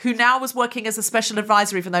 who now was working as a special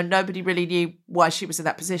advisor, even though nobody really knew why she was in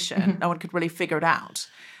that position. No one could really figure it out.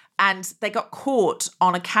 And they got caught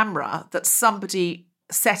on a camera that somebody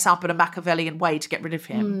set up in a Machiavellian way to get rid of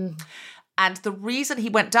him. And the reason he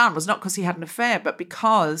went down was not because he had an affair, but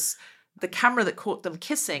because the camera that caught them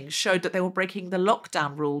kissing showed that they were breaking the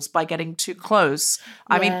lockdown rules by getting too close.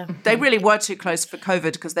 I mean, they really were too close for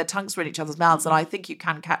COVID because their tongues were in each other's mouths, and I think you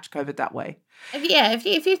can catch COVID that way.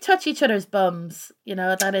 If you touch each other's bums,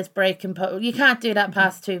 that is breaking. You can't do that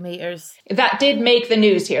past 2 meters. That did make the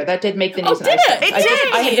news here. That did make the news. Oh, did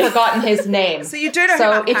it? I had forgotten his name. So you do know who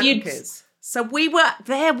Matt Hancock is. So we were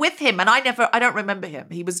there with him, and I don't remember him.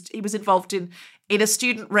 He was involved in a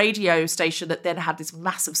student radio station that then had this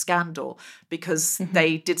massive scandal because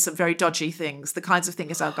they did some very dodgy things, the kinds of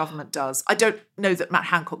things our government does. I don't know that Matt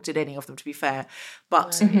Hancock did any of them, to be fair,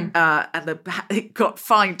 but it got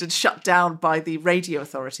fined and shut down by the radio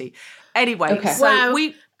authority. Anyway, so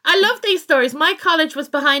I love these stories. My college was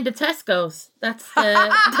behind the Tesco's.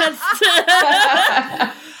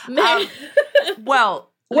 Well,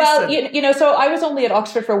 so I was only at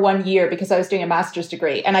Oxford for 1 year because I was doing a master's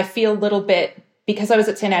degree, and I feel a little bit, because I was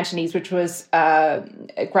at St Anthony's, which was a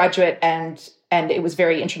graduate and it was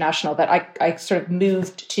very international, that I sort of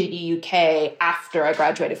moved to the UK after I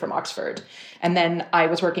graduated from Oxford. And then I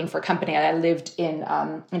was working for a company, and I lived in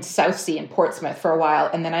Southsea in Portsmouth for a while,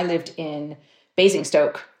 and then I lived in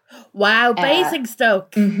Basingstoke. Wow,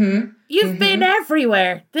 Basingstoke. You've been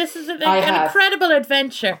everywwer. This is an incredible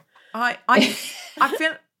adventure. I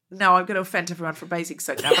feel no, I'm going to offend everyone from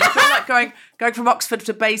Basingstoke now. But I feel like going from Oxford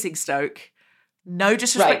to Basingstoke. No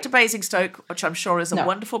disrespect to Basingstoke, which I'm sure is a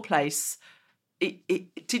wonderful place. Do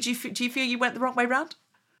you feel you went the wrong way round?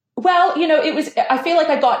 Well, it was. I feel like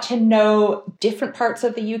I got to know different parts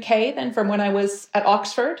of the UK than from when I was at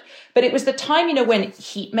Oxford. But it was the time, when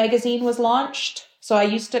Heat magazine was launched. So I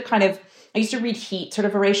used to read Heat sort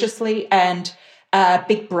of voraciously, and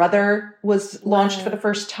Big Brother was launched for the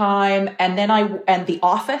first time, and then and The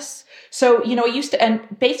Office. So,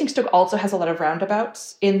 and Basingstoke also has a lot of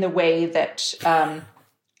roundabouts in the way that,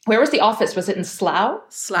 where was The Office? Was it in Slough?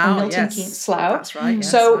 Milton Keynes, Slough. That's right.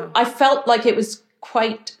 Yes, so Slough. I felt like it was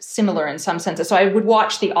quite similar in some senses. So I would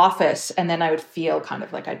watch The Office, and then I would feel kind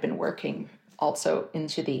of like I'd been working also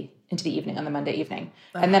into the evening on the Monday evening.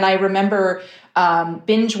 And then I remember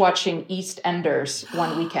binge watching EastEnders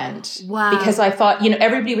one weekend. Wow. Because I thought,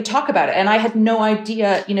 everybody would talk about it. And I had no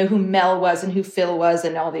idea, who Mel was and who Phil was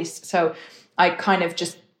and all these. So I kind of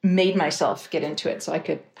just made myself get into it so I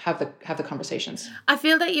could have the conversations. I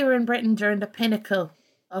feel that you were in Britain during the pinnacle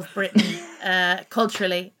of Britain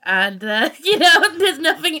culturally, and there's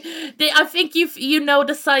nothing. I think you know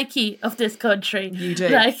the psyche of this country. You do,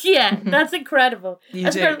 that's incredible. You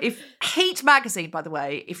do. If Heat magazine, by the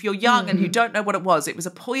way, if you're young and you don't know what it was a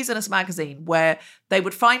poisonous magazine where they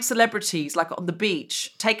would find celebrities like on the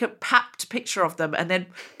beach, take a papped picture of them, and then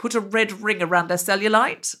put a red ring around their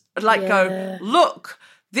cellulite, and go, look,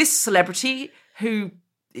 this celebrity who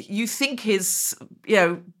you think is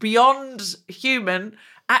beyond human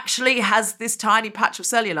actually has this tiny patch of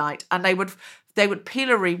cellulite, and they would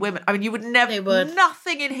pillory women. I mean, you would never.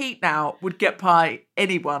 Nothing in Heat now would get by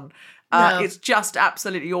anyone, No. It's just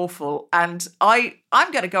absolutely awful. And I'm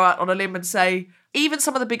going to go out on a limb and say even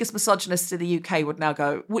some of the biggest misogynists in the UK would now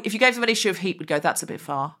go, if you gave them an issue of Heat, would go, that's a bit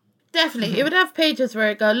far. Definitely. It would have pages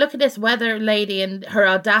where it go, look at this weather lady and her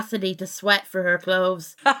audacity to sweat for her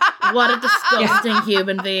clothes. What a disgusting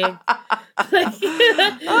human being.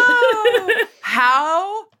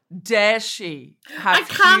 How dare she have I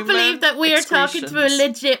can't believe that we are talking to a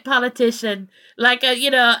legit politician, about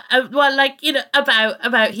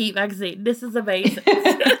Heat magazine. This is amazing.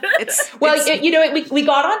 We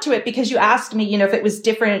got onto it because you asked me, if it was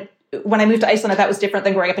different when I moved to Iceland. If that was different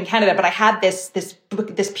than growing up in Canada, but I had this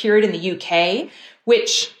period in the UK,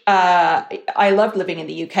 which I loved living in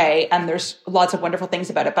the UK, and there's lots of wonderful things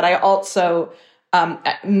about it. But I also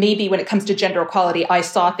maybe when it comes to gender equality, I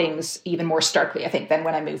saw things even more starkly, I think, than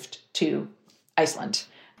when I moved to Iceland,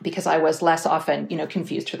 because I was less often,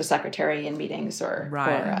 confused for the secretary in meetings or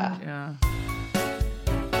yeah.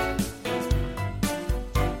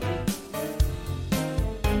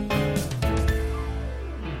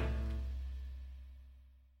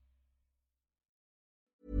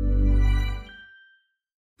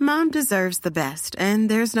 Mom deserves the best, and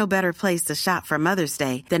there's no better place to shop for Mother's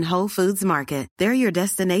Day than Whole Foods Market. They're your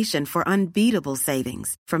destination for unbeatable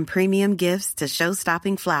savings, from premium gifts to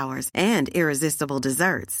show-stopping flowers and irresistible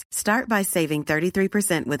desserts. Start by saving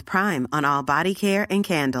 33% with Prime on all body care and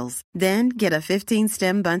candles. Then get a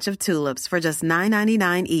 15-stem bunch of tulips for just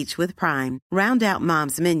 $9.99 each with Prime. Round out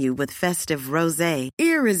Mom's menu with festive rosé,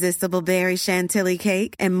 irresistible berry chantilly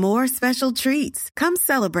cake, and more special treats. Come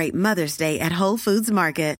celebrate Mother's Day at Whole Foods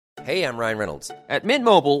Market. Hey, I'm Ryan Reynolds. At Mint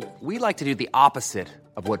Mobile, we like to do the opposite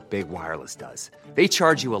of what Big Wireless does. They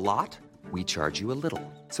charge you a lot, we charge you a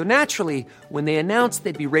little. So naturally, when they announced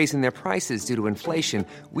they'd be raising their prices due to inflation,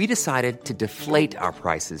 we decided to deflate our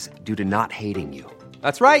prices due to not hating you.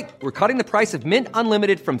 That's right. We're cutting the price of Mint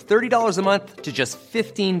Unlimited from $30 a month to just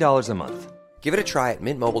 $15 a month. Give it a try at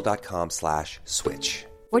mintmobile.com/switch.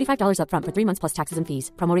 $45 up front for 3 months plus taxes and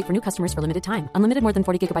fees. Promo rate for new customers for limited time. Unlimited more than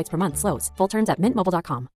 40 gigabytes per month. Slows full terms at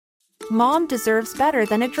mintmobile.com. Mom deserves better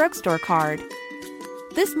than a drugstore card.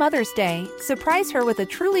 This Mother's Day, surprise her with a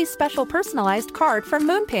truly special personalized card from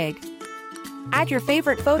Moonpig. Add your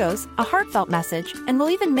favorite photos, a heartfelt message, and we'll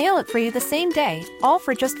even mail it for you the same day, all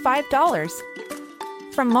for just $5.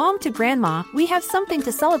 From mom to grandma, we have something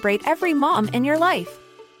to celebrate every mom in your life.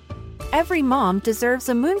 Every mom deserves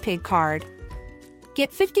a Moonpig card.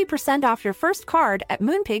 Get 50% off your first card at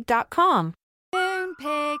moonpig.com.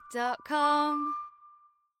 Moonpig.com.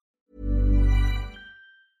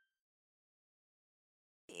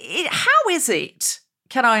 How is it,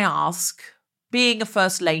 can I ask, being a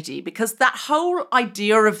first lady? Because that whole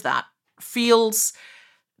idea of that feels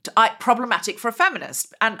problematic for a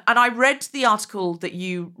feminist. And I read the article that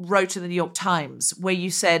you wrote in the New York Times where you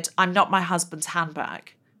said, I'm not my husband's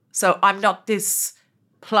handbag. So I'm not this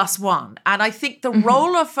plus one. And I think the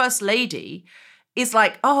role of first lady is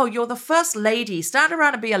like, oh, you're the first lady. Stand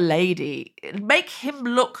around and be a lady. Make him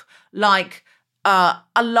look like a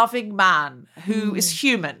loving man who is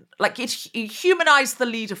human. Like it humanized the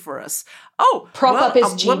leader for us. Oh, Prop up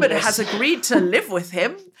his a woman genius. has agreed to live with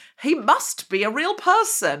him. He must be a real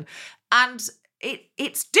person. And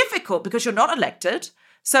it's difficult because you're not elected.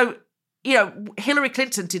 So, Hillary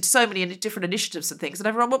Clinton did so many different initiatives and things, and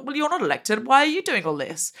everyone went, well, you're not elected. Why are you doing all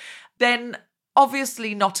this? Then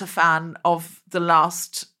obviously not a fan of the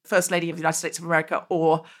last First Lady of the United States of America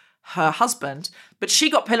or her husband, but she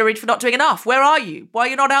got pilloried for not doing enough. Where are you? Why are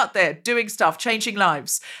you not out there doing stuff, changing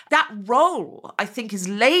lives? That role, I think, is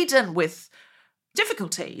laden with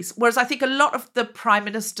difficulties, whereas I think a lot of the prime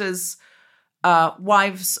ministers'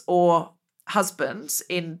 wives or husbands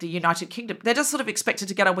in the United Kingdom, they're just sort of expected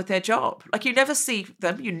to get on with their job. Like, you never see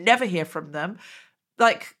them, you never hear from them.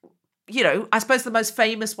 Like, I suppose the most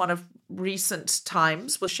famous one of recent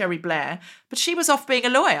times was Sherry Blair, but she was off being a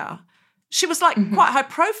lawyer. She was like quite high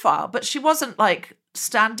profile, but she wasn't like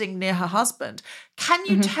standing near her husband. Can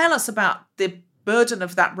you tell us about the burden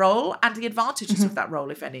of that role and the advantages of that role,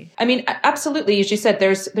 if any? I mean, absolutely. As you said,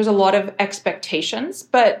 there's a lot of expectations,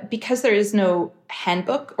 but because there is no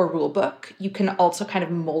handbook or rule book, you can also kind of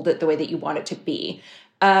mold it the way that you want it to be.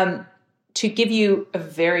 To give you a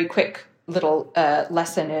very quick little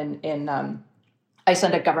lesson in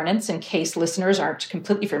Icelandic governance, in case listeners aren't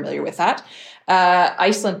completely familiar with that.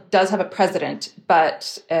 Iceland does have a president,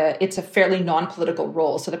 but it's a fairly non-political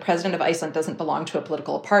role. So the president of Iceland doesn't belong to a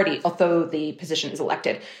political party, although the position is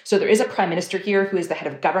elected. So there is a prime minister here who is the head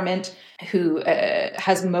of government, who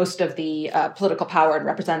has most of the political power and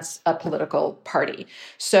represents a political party.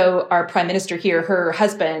 So our prime minister here, her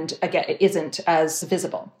husband, again, isn't as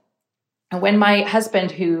visible. And when my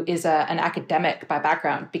husband, who is an academic by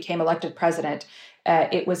background, became elected president,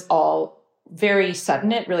 it was all very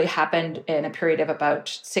sudden. It really happened in a period of about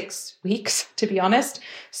 6 weeks, to be honest.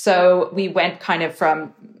 So we went kind of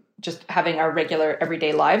from just having our regular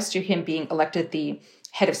everyday lives to him being elected the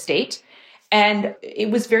head of state. And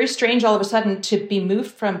it was very strange all of a sudden to be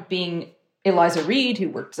moved from being Eliza Reid, who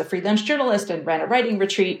worked as a freelance journalist and ran a writing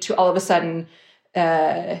retreat, to all of a sudden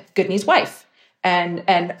Goodney's wife.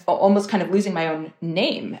 And almost kind of losing my own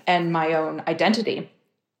name and my own identity.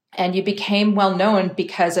 And you became well known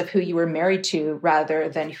because of who you were married to rather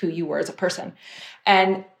than who you were as a person.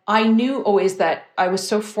 And I knew always that I was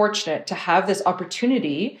so fortunate to have this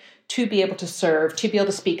opportunity to be able to serve, to be able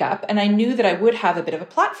to speak up. And I knew that I would have a bit of a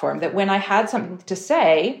platform, that when I had something to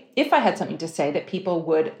say, if I had something to say, that people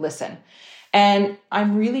would listen. And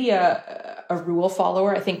I'm really a rule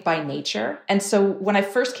follower, I think, by nature. And so when I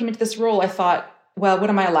first came into this role, I thought, well, what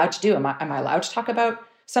am I allowed to do? Am I allowed to talk about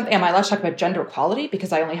something? Am I allowed to talk about gender equality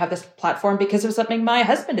because I only have this platform because of something my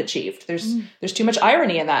husband achieved? There's too much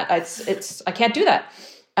irony in that. I can't do that.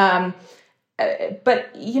 But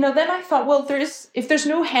then I thought, well, if there's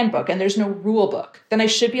no handbook and there's no rule book, then I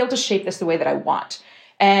should be able to shape this the way that I want.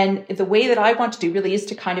 And the way that I want to do really is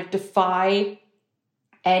to kind of defy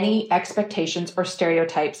any expectations or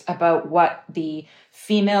stereotypes about what the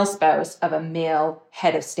female spouse of a male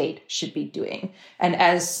head of state should be doing. And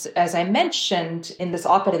as I mentioned in this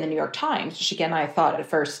op-ed in the New York Times, which again, I thought at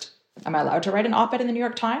first, am I allowed to write an op-ed in the New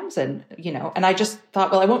York Times? And, and I just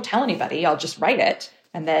thought, well, I won't tell anybody. I'll just write it.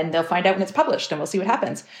 And then they'll find out when it's published and we'll see what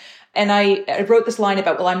happens. And I wrote this line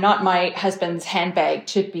about, well, I'm not my husband's handbag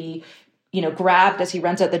to be, grabbed as he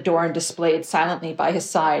runs out the door and displayed silently by his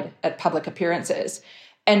side at public appearances.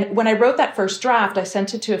 And when I wrote that first draft, I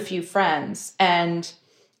sent it to a few friends, and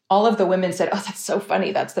all of the women said, oh, that's so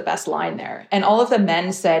funny. That's the best line there. And all of the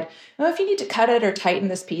men said, oh, if you need to cut it or tighten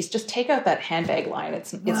this piece, just take out that handbag line.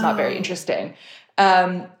 It's not very interesting.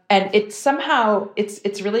 And it's somehow,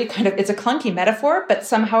 it's really it's a clunky metaphor, but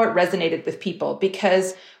somehow it resonated with people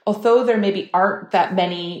because although there maybe aren't that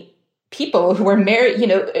many people who are married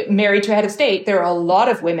to a head of state, there are a lot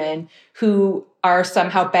of women who are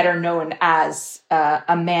somehow better known as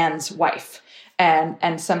a man's wife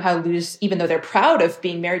and somehow lose, even though they're proud of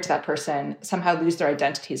being married to that person, somehow lose their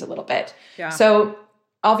identities a little bit. Yeah. So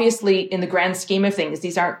obviously in the grand scheme of things,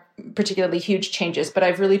 these aren't particularly huge changes, but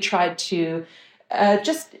I've really tried to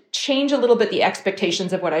just change a little bit the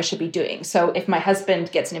expectations of what I should be doing. So if my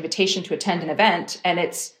husband gets an invitation to attend an event and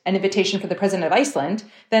it's an invitation for the president of Iceland,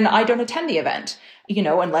 then I don't attend the event,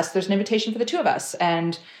 unless there's an invitation for the two of us.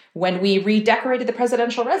 And when we redecorated the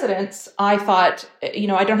presidential residence, I thought,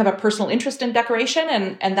 I don't have a personal interest in decoration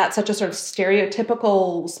and that's such a sort of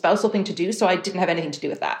stereotypical spousal thing to do. So I didn't have anything to do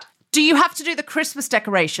with that. Do you have to do the Christmas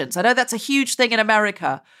decorations? I know that's a huge thing in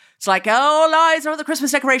America. It's like, oh, Liza, all the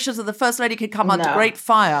Christmas decorations and the First Lady could come under great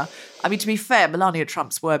fire. I mean, to be fair, Melania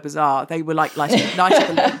Trump's were bizarre. They were like Night of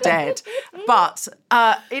the Living Dead. But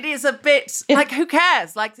it is a bit, who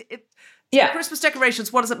cares? Christmas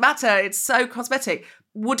decorations, what does it matter? It's so cosmetic.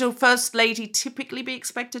 Would a First Lady typically be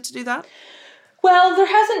expected to do that? Well, there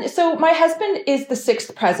hasn't. So my husband is the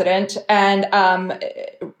sixth president. And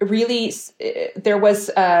really, there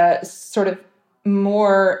was sort of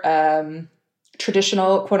more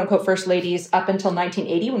traditional, quote unquote, first ladies up until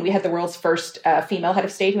 1980 when we had the world's first female head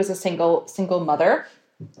of state who was a single mother,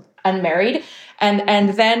 unmarried. And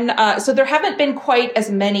then, so there haven't been quite as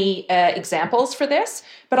many examples for this,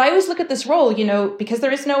 but I always look at this role, because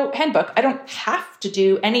there is no handbook, I don't have to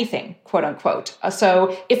do anything, quote unquote.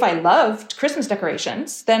 So if I loved Christmas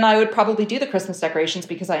decorations, then I would probably do the Christmas decorations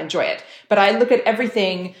because I enjoy it. But I look at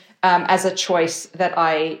everything as a choice that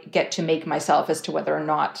I get to make myself as to whether or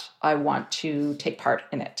not I want to take part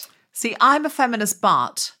in it. See, I'm a feminist,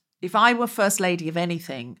 but if I were First Lady of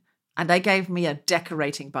anything and they gave me a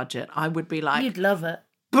decorating budget, I would be like, you'd love it.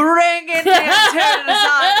 Bring in the interior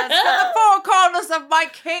designers to the four corners of my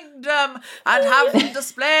kingdom and have them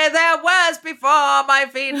display their wares before my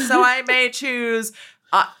feet so I may choose.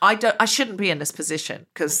 I shouldn't be in this position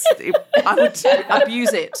because I would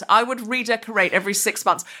abuse it. I would redecorate every 6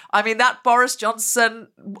 months. I mean, that Boris Johnson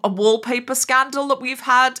wallpaper scandal that we've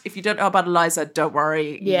had, if you don't know about Eliza, don't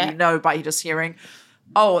worry. Yeah. You know by just hearing.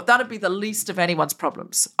 Oh, that'd be the least of anyone's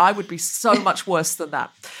problems. I would be so much worse than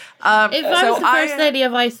that. If I was the First Lady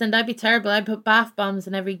of Iceland, I'd be terrible. I'd put bath bombs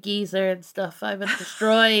in every geyser and stuff. I would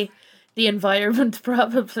destroy the environment,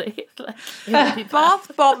 probably.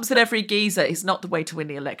 Bath bombs in every geyser is not the way to win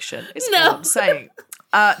the election, is what I'm saying.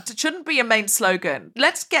 It shouldn't be a main slogan.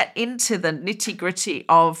 Let's get into the nitty-gritty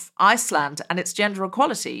of Iceland and its gender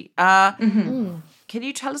equality. can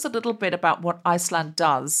you tell us a little bit about what Iceland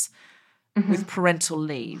does with parental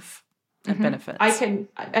leave and benefits? I can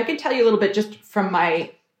tell you a little bit just from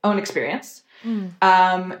my own experience.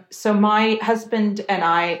 So my husband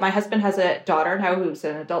has a daughter now who's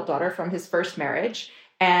an adult daughter from his first marriage.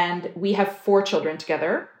 And we have 4 children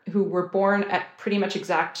together who were born at pretty much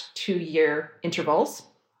exact 2-year intervals.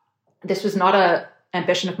 This was not an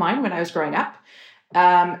ambition of mine when I was growing up.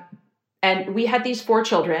 And we had these 4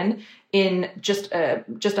 children in just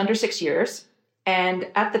under 6 years. And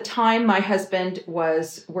at the time, my husband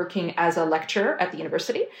was working as a lecturer at the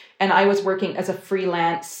university, and I was working as a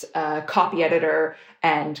freelance copy editor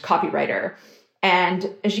and copywriter.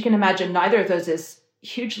 And as you can imagine, neither of those is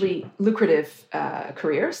hugely lucrative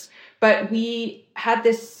careers, but we had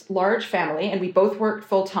this large family and we both worked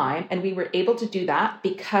full time, and we were able to do that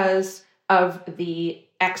because of the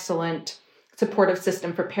excellent supportive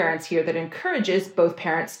system for parents here that encourages both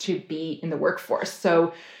parents to be in the workforce.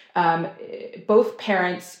 So both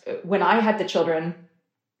parents, when I had the children,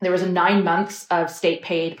 there was a 9 months of state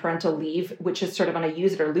paid parental leave, which is sort of on a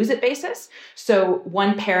use it or lose it basis. So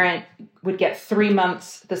one parent would get 3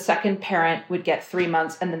 months, the second parent would get 3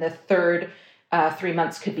 months, and then the third 3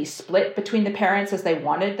 months could be split between the parents as they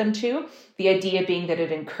wanted them to. The idea being that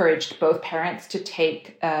it encouraged both parents to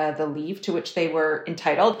take the leave to which they were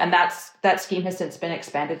entitled. And that scheme has since been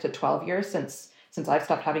expanded to 12 years since I've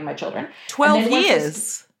stopped having my children. 12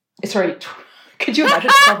 years? Sorry, could you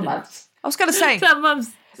imagine 12 months? I was going to say, 12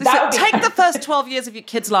 months. Take the first 12 years of your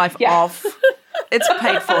kid's life off. It's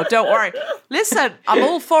paid for. Don't worry. Listen, I'm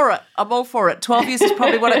all for it. 12 years is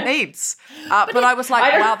probably what it needs. But I was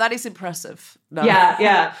like, wow, that is impressive. No.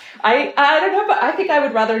 Yeah. I don't know, but I think I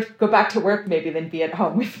would rather go back to work maybe than be at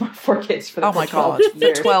home with my 4 kids for the 12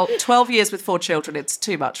 years. 12 years with 4 children, it's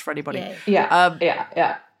too much for anybody.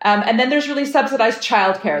 Yeah. And then there's really subsidized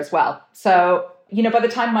childcare as well. So, by the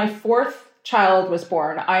time my 4th child was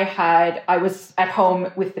born, I was at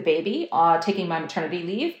home with the baby, taking my maternity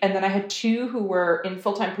leave. And then I had 2 who were in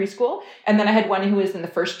full-time preschool. And then I had 1 who was in the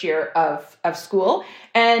first year of school.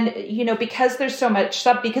 And, because there's so much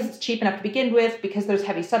because it's cheap enough to begin with, because there's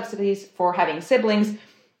heavy subsidies for having siblings,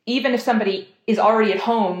 even if somebody is already at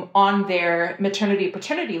home on their maternity or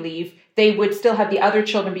paternity leave, they would still have the other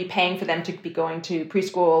children be paying for them to be going to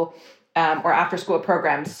preschool or after school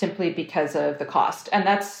programs simply because of the cost. And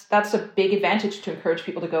that's a big advantage to encourage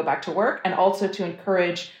people to go back to work, and also to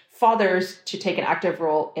encourage fathers to take an active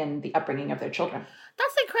role in the upbringing of their children.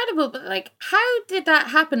 That's incredible. But how did that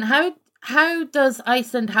happen? How does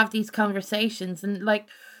Iceland have these conversations? And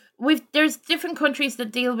there's different countries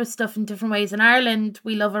that deal with stuff in different ways. In Ireland,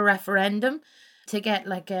 we love a referendum to get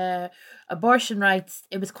abortion rights.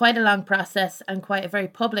 It was quite a long process and quite a very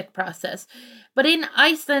public process. But in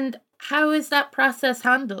Iceland, how is that process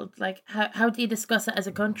handled? How do you discuss it as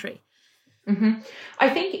a country? Mm-hmm. I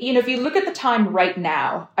think, if you look at the time right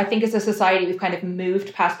now, I think as a society, we've kind of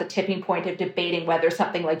moved past the tipping point of debating whether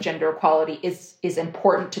something like gender equality is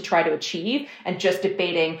important to try to achieve, and just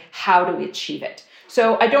debating how do we achieve it.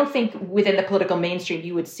 So I don't think within the political mainstream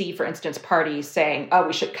you would see, for instance, parties saying, oh,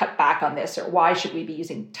 we should cut back on this, or why should we be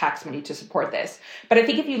using tax money to support this? But I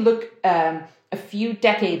think if you look a few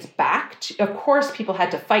decades back, of course, people had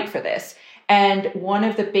to fight for this. And one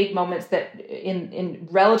of the big moments that in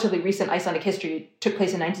relatively recent Icelandic history took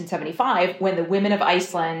place in 1975, when the women of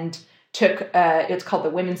Iceland took, it's called the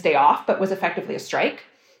Women's Day Off, but was effectively a strike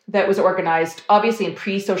that was organized, obviously in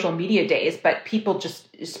pre-social media days, but people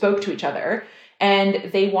just spoke to each other.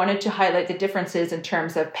 And they wanted to highlight the differences in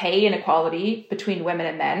terms of pay inequality between women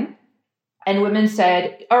and men. And women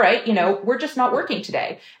said, all right, we're just not working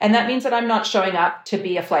today. And that means that I'm not showing up to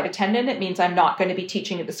be a flight attendant. It means I'm not going to be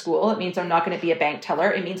teaching at the school. It means I'm not going to be a bank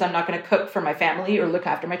teller. It means I'm not going to cook for my family or look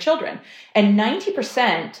after my children. And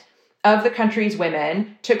 90% of the country's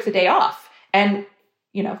women took the day off. And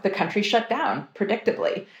the country shut down,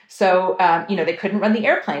 predictably. So, they couldn't run the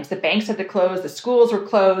airplanes. The banks had to close. The schools were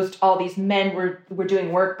closed. All these men were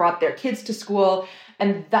doing work, brought their kids to school.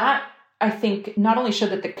 And that, I think, not only showed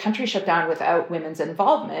that the country shut down without women's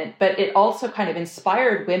involvement, but it also kind of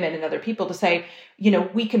inspired women and other people to say,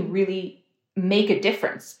 we can really make a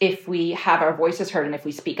difference if we have our voices heard and if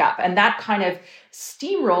we speak up. And that kind of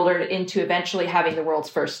steamrollered into eventually having the world's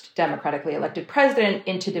first democratically elected president,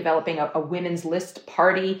 into developing a women's list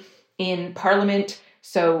party in parliament.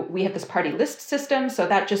 So we have this party list system. So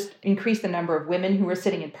that just increased the number of women who were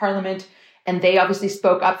sitting in parliament. And they obviously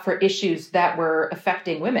spoke up for issues that were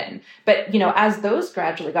affecting women. But, as those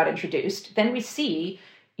gradually got introduced, then we see,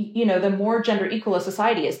 the more gender equal a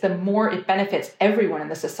society is, the more it benefits everyone in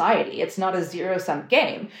the society. It's not a zero-sum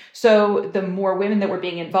game. So the more women that were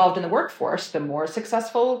being involved in the workforce, the more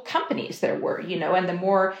successful companies there were, and the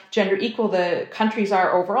more gender equal the countries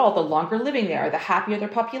are overall, the longer living they are, the happier their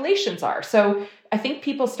populations are. So I think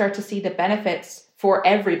people start to see the benefits for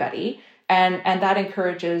everybody, and that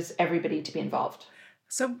encourages everybody to be involved.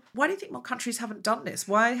 So why do you think more countries haven't done this?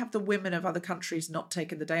 Why have the women of other countries not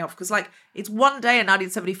taken the day off? Because it's one day in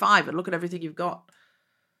 1975 and look at everything you've got.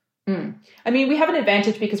 I mean, we have an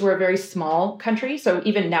advantage because we're a very small country. So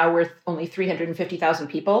even now we're only 350,000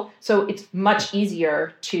 people. So it's much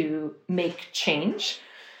easier to make change.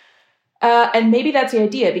 And maybe that's the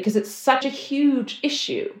idea, because it's such a huge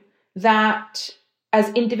issue that as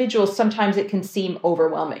individuals, sometimes it can seem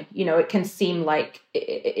overwhelming. It can seem like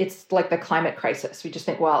it's like the climate crisis. We just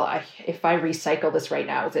think, well, if I recycle this right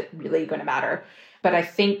now, is it really going to matter? But I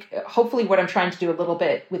think hopefully what I'm trying to do a little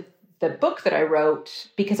bit with the book that I wrote,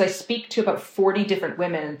 because I speak to about 40 different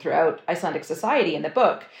women throughout Icelandic society in the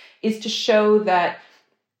book, is to show that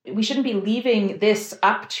we shouldn't be leaving this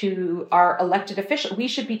up to our elected officials. We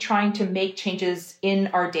should be trying to make changes in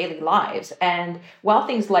our daily lives. And while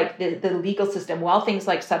things like the legal system, while things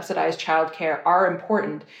like subsidized childcare are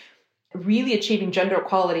important, really achieving gender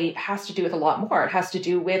equality has to do with a lot more. It has to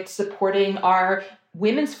do with supporting our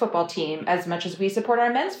women's football team as much as we support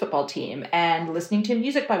our men's football team, and listening to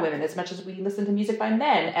music by women as much as we listen to music by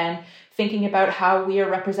men, and thinking about how we are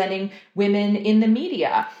representing women in the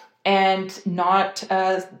media, and not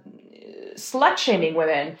slut-shaming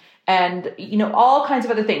women, and, all kinds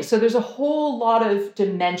of other things. So there's a whole lot of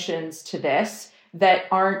dimensions to this that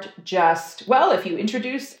aren't just, well, if you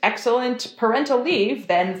introduce excellent parental leave,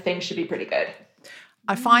 then things should be pretty good.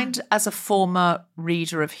 I find, as a former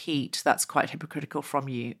reader of Heat, that's quite hypocritical from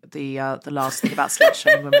you, the last thing about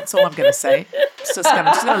slut-shaming women. That's all I'm going to say. Just going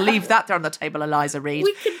to leave that there on the table, Eliza Reid.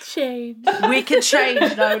 We can change. We can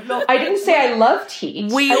change. No, not. I didn't say I loved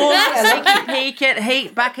Heat. We all had a sneaky peek at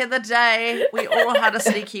Heat back in the day. We all had a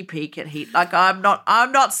sneaky peek at Heat. I'm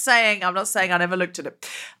not saying I never looked at it.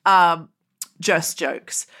 Just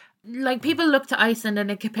jokes. People look to Iceland and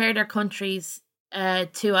they compare their countries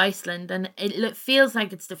to Iceland, and it feels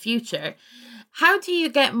like it's the future. How do you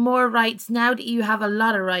get more rights now that you have a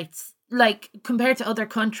lot of rights, compared to other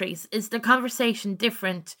countries? Is the conversation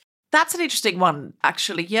different? That's an interesting one,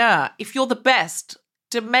 actually. Yeah. If you're the best,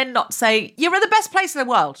 do men not say, you're in the best place in the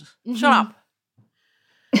world? Mm-hmm. Shut up.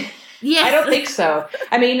 Yeah, I don't think so.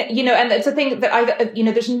 I mean, and it's a thing that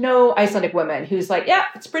there's no Icelandic woman who's like, yeah,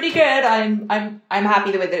 it's pretty good. I'm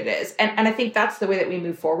happy the way that it is. And I think that's the way that we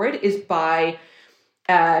move forward, is by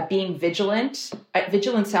being vigilant.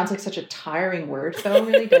 Vigilant sounds like such a tiring word, though,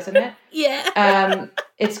 really, doesn't it? Yeah.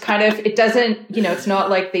 It's kind of, it doesn't, it's not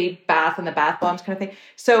like the bath and the bath bombs kind of thing.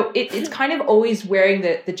 So it's kind of always wearing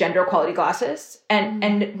the gender equality glasses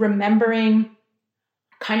and remembering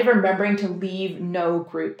to leave no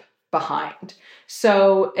group behind.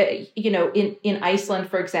 So, in Iceland,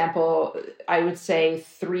 for example, I would say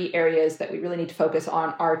 3 areas that we really need to focus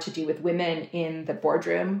on are to do with women in the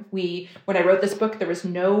boardroom. When I wrote this book, there was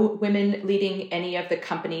no women leading any of the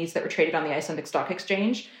companies that were traded on the Icelandic Stock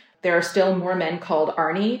Exchange. There are still more men called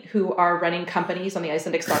Arni who are running companies on the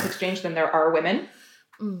Icelandic Stock Exchange than there are women.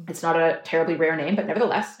 It's not a terribly rare name, but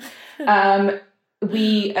nevertheless,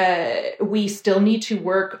 we still need to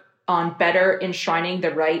work on better enshrining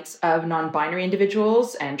the rights of non-binary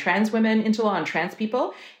individuals and trans women into law, and trans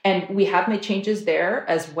people. And we have made changes there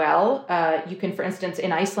as well. You can, for instance,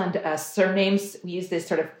 in Iceland, surnames, we use this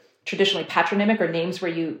sort of traditionally patronymic, or names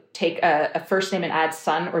where you take a first name and add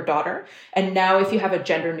son or daughter. And now if you have a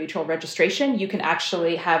gender neutral registration, you can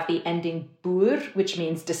actually have the ending bur, which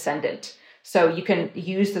means descendant. So you can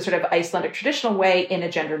use the sort of Icelandic traditional way in a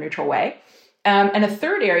gender neutral way. And a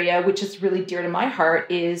third area, which is really dear to my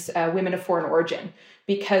heart, is women of foreign origin,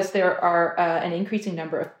 because there are an increasing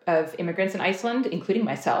number of immigrants in Iceland, including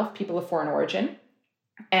myself, people of foreign origin.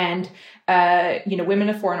 And, women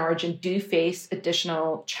of foreign origin do face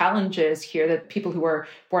additional challenges here that people who are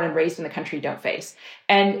born and raised in the country don't face.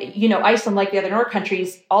 And, Iceland, like the other Nordic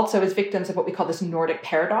countries, also is victims of what we call this Nordic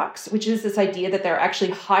paradox, which is this idea that there are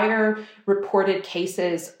actually higher reported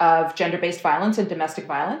cases of gender-based violence and domestic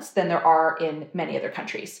violence than there are in many other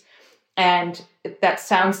countries. And that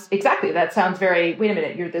sounds very, wait a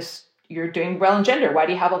minute, you're doing well in gender. Why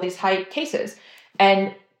do you have all these high cases?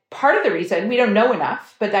 And part of the reason, we don't know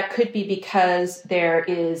enough, but that could be because there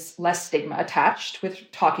is less stigma attached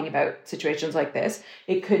with talking about situations like this.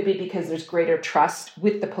 It could be because there's greater trust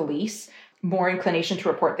with the police. more inclination to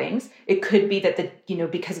report things. It could be that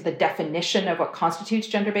because of the definition of what constitutes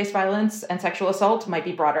gender-based violence and sexual assault might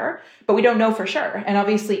be broader, but we don't know for sure. And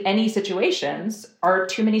obviously any situations are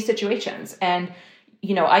too many situations. And,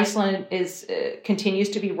 Iceland continues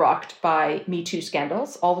to be rocked by Me Too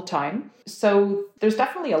scandals all the time. So there's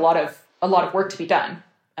definitely a lot of work to be done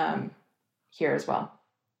here as well.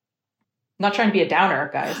 Not trying to be a downer,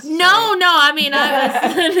 guys. No, I mean,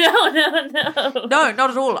 no. No, not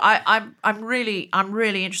at all. I'm really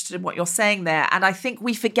interested in what you're saying there. And I think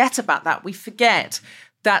we forget about that. We forget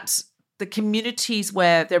that the communities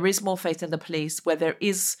where there is more faith in the police, where there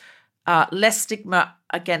is less stigma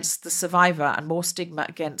against the survivor and more stigma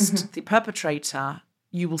against the perpetrator,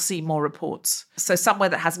 you will see more reports. So somewhere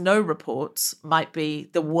that has no reports might be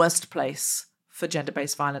the worst place for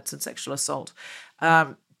gender-based violence and sexual assault.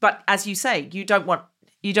 But as you say, you don't want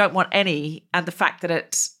any, and the fact that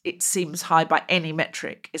it seems high by any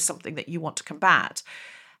metric is something that you want to combat.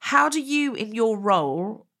 How do you, in your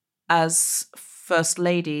role as First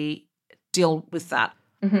Lady, deal with that?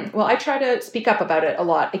 Mm-hmm. Well, I try to speak up about it a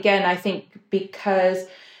lot. Again, I think because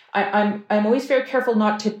I'm always very careful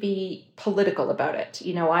not to be political about it.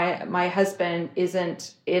 My husband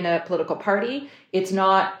isn't in a political party. It's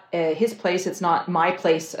not his place. It's not my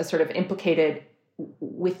place as sort of implicated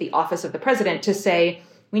with the office of the president to say,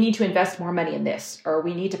 we need to invest more money in this, or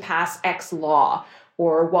we need to pass X law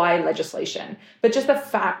or Y legislation. But just the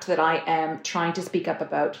fact that I am trying to speak up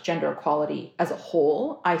about gender equality as a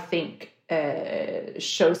whole, I think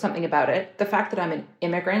shows something about it. The fact that I'm an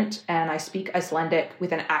immigrant and I speak Icelandic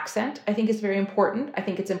with an accent, I think is very important. I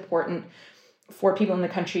think it's important for people in the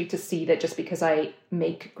country to see that just because I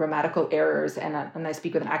make grammatical errors and I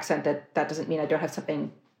speak with an accent, that doesn't mean I don't have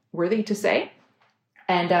something worthy to say.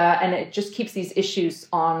 And it just keeps these issues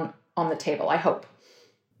on the table, I hope.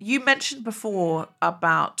 You mentioned before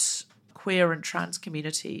about queer and trans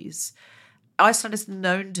communities. Iceland is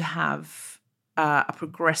known to have a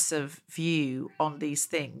progressive view on these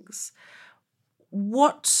things.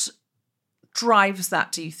 What drives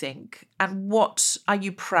that, do you think? And what are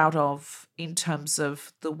you proud of in terms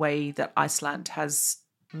of the way that Iceland has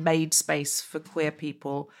made space for queer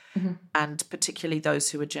people and particularly those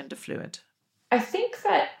who are gender fluid? I think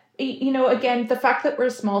that, again, the fact that we're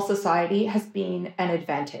a small society has been an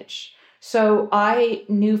advantage. So I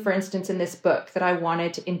knew, for instance, in this book that I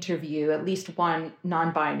wanted to interview at least one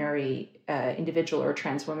non-binary individual or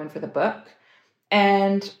trans woman for the book.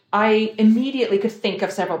 And I immediately could think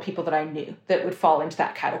of several people that I knew that would fall into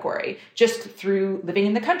that category just through living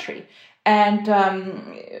in the country. And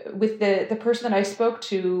with the person that I spoke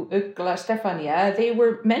to, Ugla Stefania, they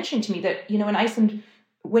were mentioning to me that, in Iceland,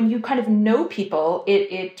 when you kind of know people,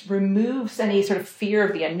 it removes any sort of fear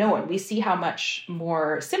of the unknown. We see how much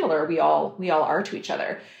more similar we all are to each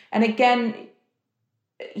other. And again,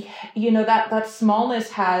 that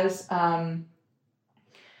smallness has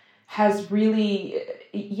really,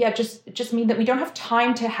 just mean that we don't have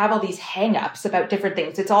time to have all these hang-ups about different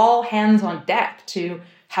things. It's all hands on deck to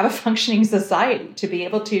have a functioning society, to be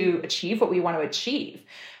able to achieve what we want to achieve.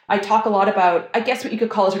 I talk a lot about, I guess, what you could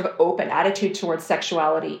call a sort of open attitude towards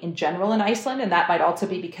sexuality in general in Iceland. And that might also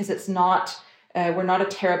be because it's not, we're not a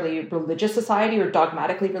terribly religious society or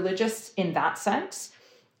dogmatically religious in that sense.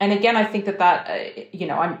 And again, I think that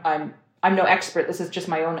I'm no expert. This is just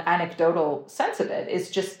my own anecdotal sense of it. It's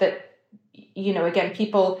just that, again,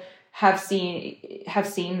 people have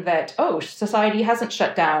seen that, society hasn't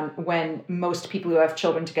shut down when most people who have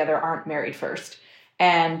children together aren't married first.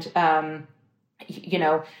 And,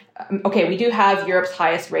 we do have Europe's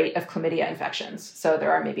highest rate of chlamydia infections. So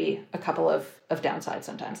there are maybe a couple of downsides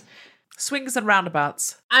sometimes. Swings and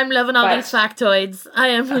roundabouts. I'm loving all these factoids. I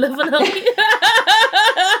am loving all these.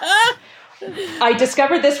 I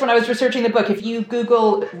discovered this when I was researching the book. If you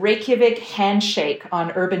Google Reykjavik handshake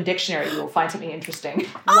on Urban Dictionary, you will find something interesting.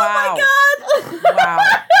 Wow. Oh my God. Wow.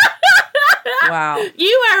 Wow.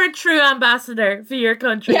 You are a true ambassador for your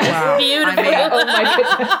country. Yeah. Wow. Beautiful. Oh my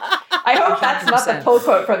goodness. I hope that's not the pull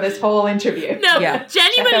quote from this whole interview. No, Yeah.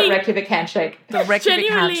 genuinely. Check out Reykjavik handshake. The Reykjavik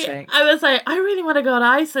Genuinely, handshake. I was like, I really want to go to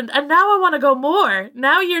Iceland, and now I want to go more.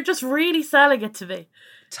 Now you're just really selling it to me.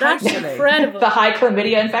 That's Totally. incredible. The high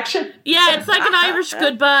chlamydia infection? Yeah, it's like an Irish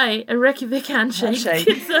goodbye, a Reykjavik handshake.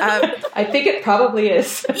 Handshake. I think it probably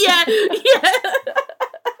is. Yeah.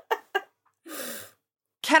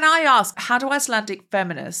 Can I ask, how do Icelandic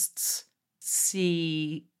feminists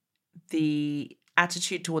see the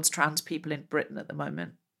attitude towards trans people in Britain at the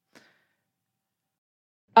moment?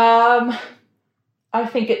 I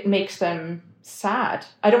think it makes them sad.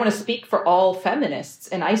 I don't want to speak for all feminists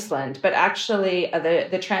in Iceland, but actually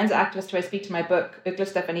the trans activist who I speak to in my book, Ugla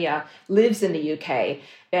Stefania, lives in the UK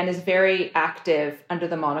and is very active under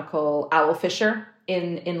the monocle Owl Fisher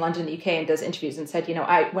in London, the UK, and does interviews, and said,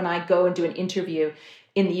 when I go and do an interview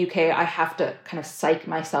in the UK, I have to kind of psych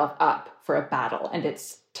myself up for a battle, and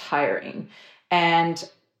it's tiring. And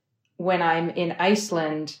when I'm in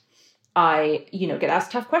Iceland, I, get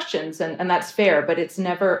asked tough questions, and that's fair, but it's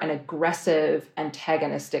never an aggressive,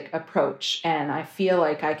 antagonistic approach. And I feel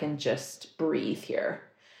like I can just breathe here.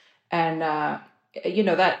 And,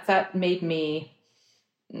 that made me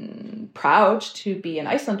proud to be an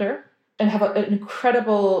Icelander and have an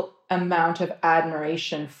incredible amount of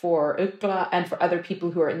admiration for Ugla and for other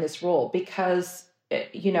people who are in this role, because,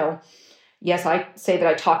 yes, I say that I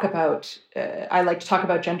like to talk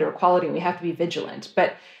about gender equality, and we have to be vigilant,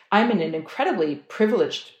 but I'm in an incredibly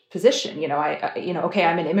privileged position.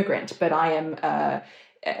 I'm an immigrant, but I am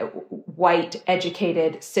a white,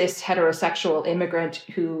 educated, cis, heterosexual immigrant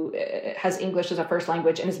who has English as a first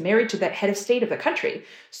language and is married to the head of state of the country.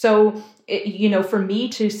 So, for me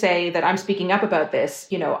to say that I'm speaking up about this,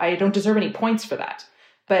 I don't deserve any points for that.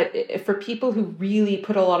 But for people who really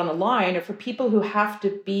put a lot on the line, or for people who have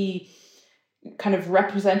to be kind of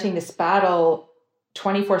representing this battle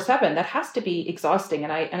 24/7, that has to be exhausting.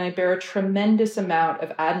 And I bear a tremendous amount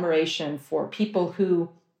of admiration for people who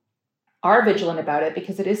are vigilant about it,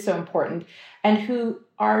 because it is so important, and who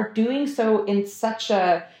are doing so in such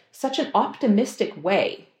an optimistic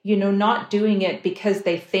way, not doing it because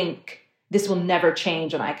they think this will never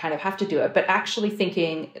change and I kind of have to do it, but actually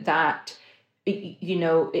thinking that,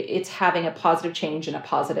 it's having a positive change and a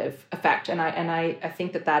positive effect. And I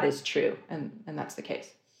think that is true. And that's the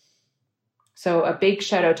case. So a big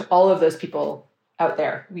shout out to all of those people out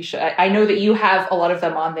there. I know that you have a lot of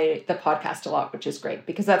them on the podcast a lot, which is great,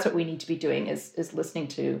 because that's what we need to be doing is listening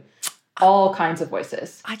to all kinds of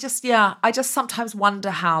voices. I just sometimes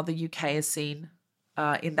wonder how the UK is seen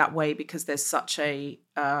in that way, because there's such a,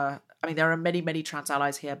 there are many, many trans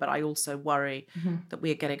allies here, but I also worry that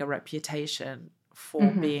we are getting a reputation for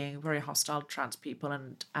being very hostile to trans people.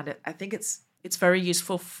 And I think it's very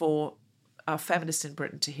useful for feminists in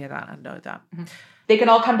Britain to hear that and know that. They can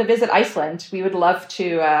all come to visit Iceland. We would love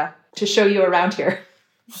to show you around here.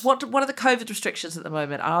 What are the COVID restrictions at the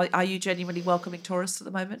moment? Are you genuinely welcoming tourists at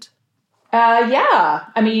the moment? Yeah.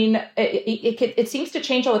 It seems to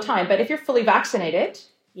change all the time. But if you're fully vaccinated,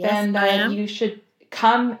 then you should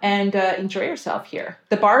come and enjoy yourself here.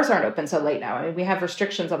 The bars aren't open so late now. We have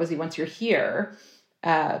restrictions, obviously, once you're here.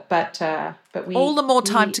 But we all the more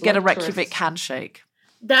time to get a Reykjavik handshake.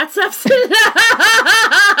 That's absolutely.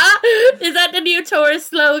 Is that the new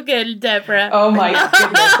tourist slogan, Deborah? Oh my goodness!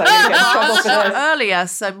 I'm going to get in trouble for this. Earlier,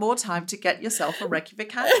 so more time to get yourself a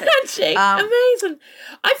Reykjavik handshake. Amazing.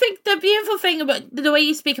 I think the beautiful thing about the way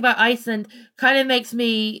you speak about Iceland kind of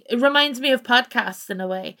reminds me of podcasts in a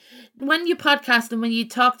way. When you podcast and when you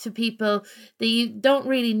talk to people that you don't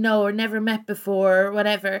really know or never met before or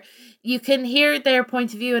whatever, you can hear their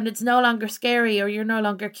point of view, and it's no longer scary, or you're no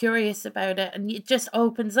longer curious about it, and it just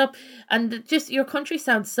opens up, and just your country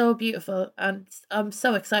sounds so beautiful, and I'm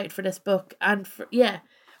so excited for this book. And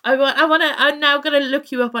I'm now going to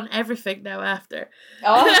look you up on everything now after.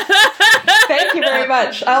 Oh, thank you very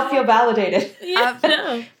much. I'll feel validated.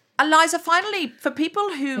 Eliza, finally, for people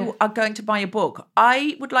who are going to buy your book,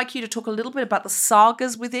 I would like you to talk a little bit about the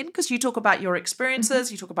sagas within, because you talk about your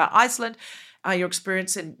experiences, you talk about Iceland, your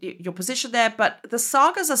experience in your position there, but the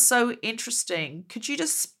sagas are so interesting. Could you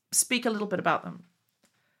just speak a little bit about them?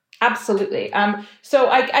 Absolutely. So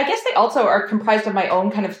I guess they also are comprised of my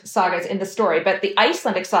own kind of sagas in the story, but the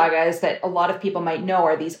Icelandic sagas that a lot of people might know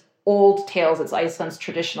are these old tales. It's Iceland's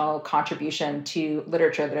traditional contribution to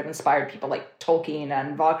literature that have inspired people like Tolkien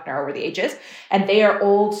and Wagner over the ages. And they are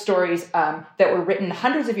old stories that were written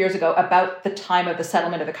hundreds of years ago about the time of the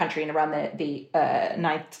settlement of the country in around the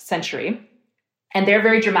 9th century. And they're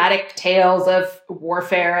very dramatic tales of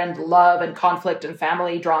warfare and love and conflict and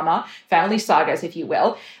family drama, family sagas, if you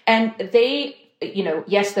will. And they,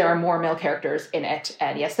 yes, there are more male characters in it.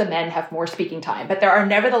 And yes, the men have more speaking time. But there are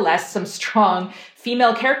nevertheless some strong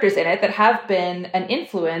female characters in it that have been an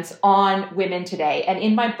influence on women today. And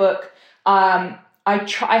in my book, I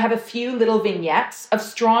have a few little vignettes of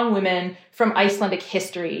strong women from Icelandic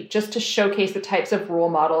history, just to showcase the types of role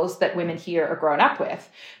models that women here are grown up with.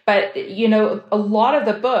 But, a lot of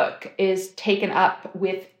the book is taken up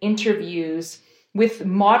with interviews with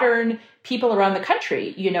modern people around the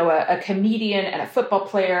country, a comedian and a football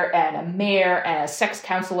player and a mayor and a sex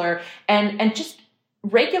counselor and just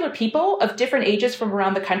regular people of different ages from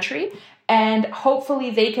around the country. And hopefully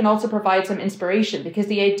they can also provide some inspiration, because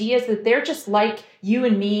the idea is that they're just like you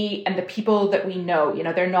and me and the people that we know. You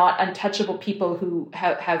know, they're not untouchable people who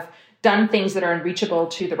have done things that are unreachable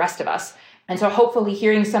to the rest of us. And so hopefully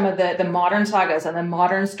hearing some of the modern sagas and the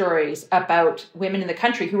modern stories about women in the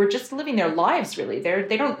country who are just living their lives, really.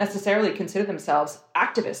 They don't necessarily consider themselves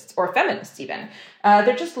activists or feminists even.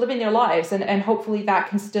 They're just living their lives. And hopefully that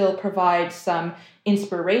can still provide some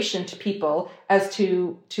inspiration to people as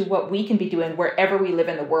to what we can be doing wherever we live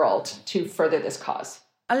in the world to further this cause.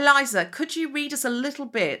 Eliza, could you read us a little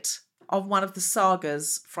bit of one of the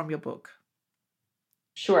sagas from your book?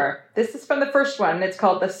 Sure. This is from the first one. It's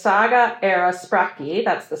called the Saga Era Spraki,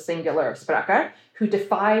 that's the singular of Sprakkar, who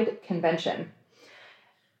defied convention.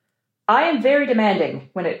 I am very demanding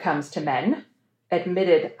when it comes to men,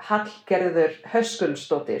 admitted Hallgerður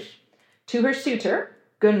Höskuldsdóttir to her suitor,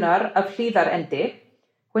 Gunnar of Hlíðarendi,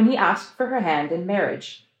 when he asked for her hand in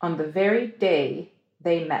marriage on the very day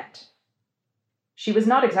they met. She was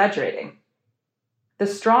not exaggerating. The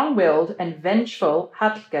strong-willed and vengeful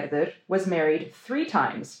Hallgerður was married 3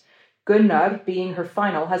 times, Gunnar being her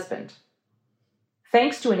final husband.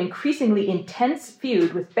 Thanks to an increasingly intense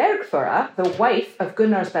feud with Bergþóra, the wife of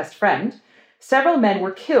Gunnar's best friend, several men were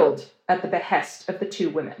killed at the behest of the 2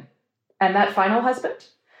 women. And that final husband?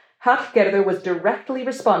 Hallgerður was directly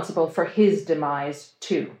responsible for his demise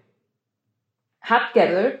too.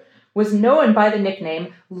 Hallgerður was known by the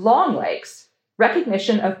nickname Longlegs,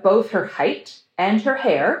 recognition of both her height and her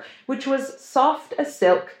hair, which was soft as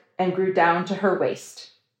silk and grew down to her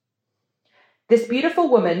waist. This beautiful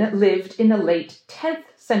woman lived in the late 10th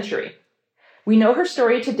century. We know her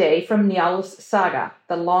story today from Njáls saga,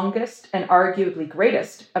 the longest and arguably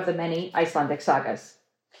greatest of the many Icelandic sagas.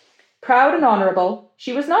 Proud and honorable,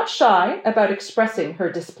 she was not shy about expressing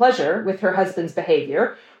her displeasure with her husband's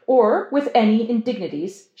behavior or with any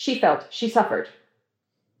indignities she felt she suffered.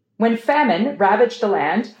 When famine ravaged the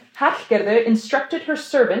land, Hallgerður instructed her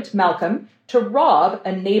servant, Malcolm, to rob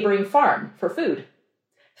a neighboring farm for food.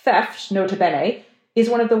 Theft, nota bene, is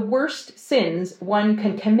one of the worst sins one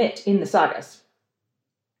can commit in the sagas.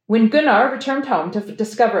 When Gunnar returned home to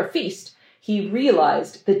discover a feast, he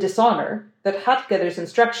realized the dishonor that Hallgerður's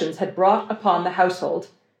instructions had brought upon the household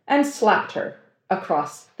and slapped her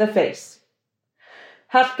across the face.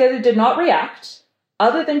 Hallgerður did not react,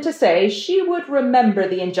 other than to say she would remember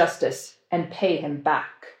the injustice and pay him back.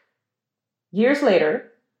 Years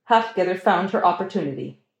later, Hallgerður found her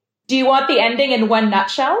opportunity. Do you want the ending in one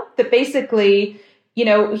nutshell? That basically, you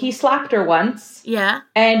know, he slapped her once. Yeah.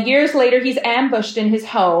 And years later, he's ambushed in his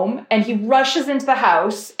home, and he rushes into the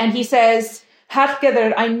house, and he says,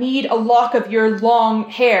 Hallgerður, I need a lock of your long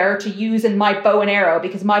hair to use in my bow and arrow,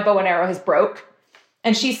 because my bow and arrow has broke.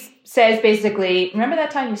 And she says basically, remember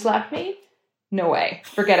that time you slapped me? No way.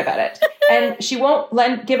 Forget about it. And she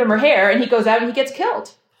won't give him her hair, and he goes out and he gets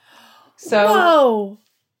killed. So whoa.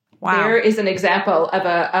 Wow. There is an example of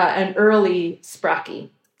an early Spraki.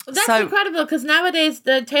 That's incredible, because nowadays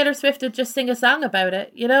the Taylor Swift would just sing a song about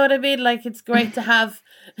it. You know what I mean? Like, it's great to have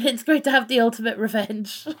the ultimate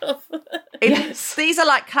revenge. Yes. These are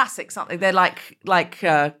like classics, aren't they? They're like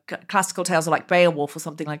classical tales, or like Beowulf or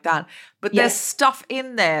something like that. But there's stuff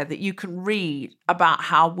in there that you can read about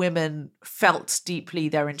how women felt deeply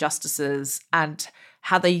their injustices and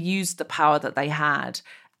how they used the power that they had,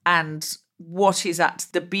 and what is at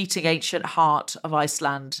the beating ancient heart of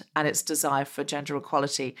Iceland and its desire for gender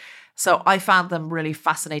equality. So I found them really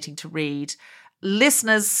fascinating to read.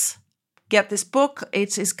 Listeners, get this book.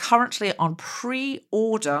 It is currently on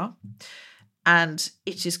pre-order, and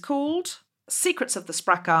it is called Secrets of the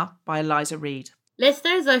Sprakkar by Eliza Reid.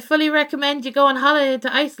 Listeners, I fully recommend you go on holiday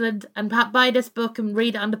to Iceland and buy this book and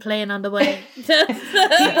read it on the plane on the way.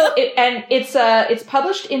 It's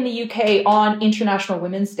published in the UK on International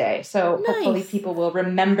Women's Day, so hopefully people will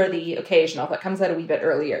remember the occasion, although it comes out a wee bit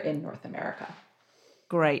earlier in North America.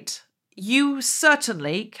 Great. You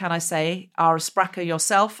certainly, can I say, are a Sprakkar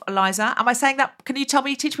yourself, Eliza. Am I saying that? Can you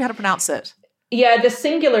teach me how to pronounce it? Yeah, the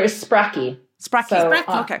singular is Spraki. Spraki. So,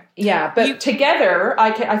 Spraki. Okay. Yeah, but together,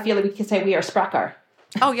 I feel like we can say we are Sprakkar.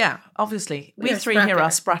 Oh, yeah, obviously. We three Sprakkar. here are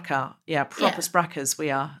Sprakkar. Yeah, proper Sprakkars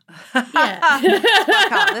we are. Yeah.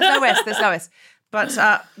 There's no S.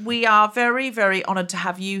 But we are very, very honoured to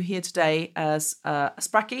have you here today as a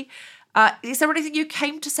Sprakkie. Is there anything you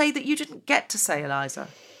came to say that you didn't get to say, Eliza?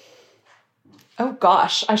 Oh,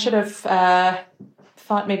 gosh. I should have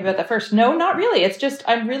thought maybe about that first. No, not really. It's just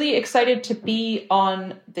I'm really excited to be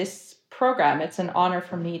on this program. It's an honor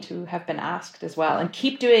for me to have been asked as well, and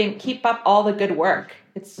keep up all the good work.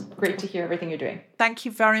 It's great to hear everything you're doing. Thank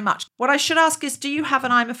you very much. What I should ask is, do you have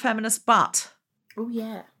an I'm a Feminist but? Oh,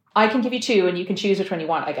 yeah. I can give you two and you can choose which one you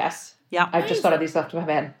want, I guess. Yeah. I've just thought of these off the top of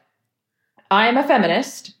my head. I'm a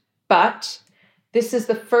feminist, but this is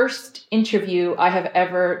the first interview I have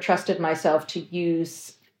ever trusted myself to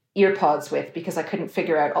use earpods with because I couldn't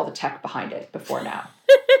figure out all the tech behind it before now.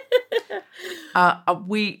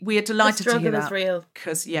 We are delighted to hear that. Is real.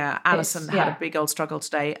 Because, Alison had a big old struggle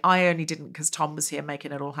today. I only didn't because Tom was here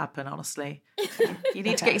making it all happen, honestly. You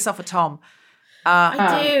need to get yourself a Tom.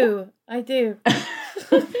 I do.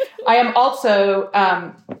 I am also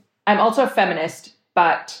a feminist,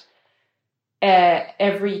 but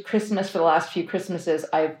every Christmas for the last few Christmases,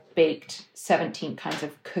 I've baked 17 kinds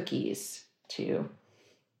of cookies to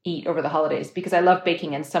eat over the holidays because I love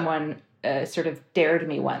baking, and someone sort of dared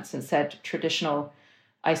me once and said traditional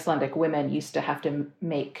Icelandic women used to have to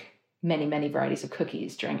make many, many varieties of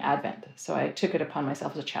cookies during Advent. So I took it upon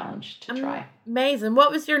myself as a challenge to try. Amazing.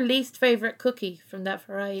 What was your least favorite cookie from that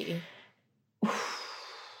variety?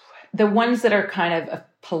 The ones that are kind of a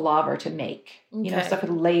palaver to make. Okay. You know, stuff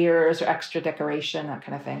with layers or extra decoration, that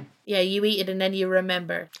kind of thing. Yeah, you eat it and then you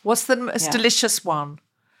remember. What's the most delicious one?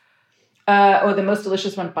 The most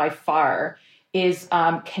delicious one by far is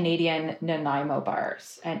Canadian Nanaimo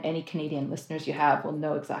bars. And any Canadian listeners you have will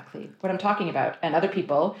know exactly what I'm talking about. And other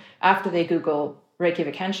people, after they Google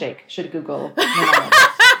Reykjavik handshake, should Google Nanaimo bars.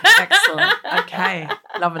 Excellent. Okay.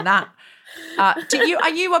 Loving that. Are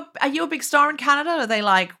you a big star in Canada? Are they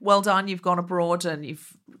like, well done, you've gone abroad and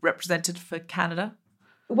you've represented for Canada?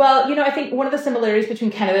 Well, you know, I think one of the similarities between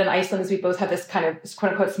Canada and Iceland is we both have this kind of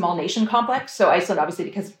quote unquote small nation complex. So Iceland, obviously,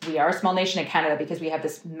 because we are a small nation, and Canada, because we have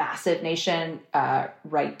this massive nation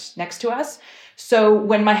right next to us. So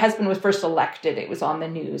when my husband was first elected, it was on the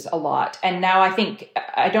news a lot. And now I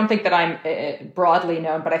don't think that I'm broadly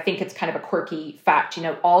known, but I think it's kind of a quirky fact. You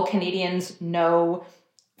know, all Canadians know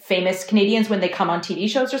famous Canadians when they come on TV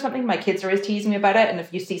shows or something. My kids are always teasing me about it. And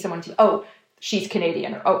if you see someone, oh, she's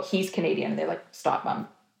Canadian, or oh, he's Canadian, and they're like, stop, Mom.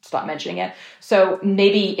 Stop mentioning it. So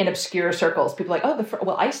maybe in obscure circles, people are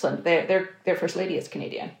like, Iceland, their first lady is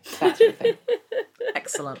Canadian. That sort of thing.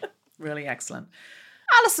 Excellent. Really excellent.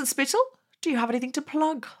 Alison Spittle, do you have anything to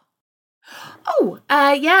plug? Wheel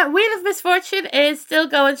of Misfortune is still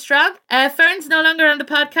going strong. Fern's no longer on the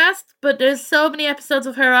podcast, but there's so many episodes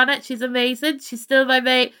of her on it. She's amazing. She's still my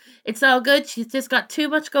mate. It's all good. She's just got too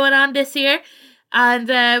much going on this year.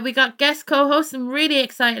 And we got guest co-hosts. I'm really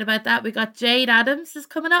excited about that. We got Jade Adams is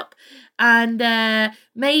coming up. And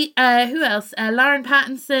who else? Lauren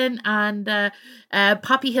Pattinson and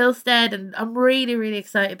Poppy Hillstead. And I'm really, really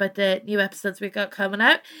excited about the new episodes we got coming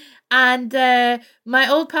out. And my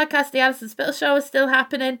old podcast, The Alison Spittle Show, is still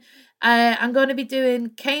happening. I'm going to be doing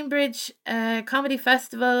Cambridge Comedy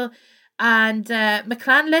Festival and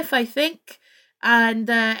McClanliff, I think. And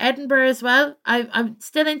Edinburgh as well. I'm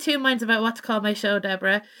still in two minds about what to call my show,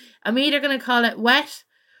 Deborah. I'm either going to call it Wet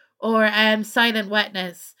or Silent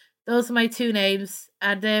Wetness. Those are my two names.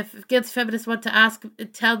 And if Guilty Feminists want to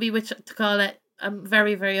tell me which to call it, I'm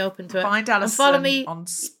very, very open to it. Find Alison follow me on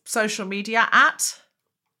social media at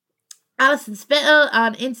Alison Spittle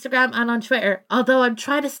on Instagram and on Twitter. Although I'm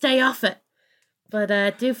trying to stay off it.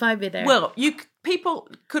 But do find me there. Well, people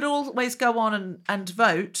could always go on and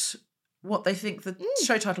vote what they think the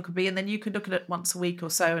show title could be, and then you could look at it once a week or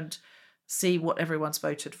so and see what everyone's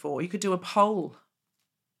voted for. You could do a poll.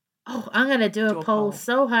 Oh, I'm going to do a poll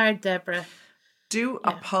so hard, Deborah. Do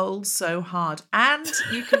a poll so hard. And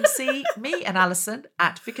you can see me and Alison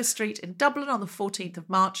at Vicar Street in Dublin on the 14th of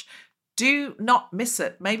March. Do not miss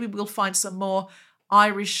it. Maybe we'll find some more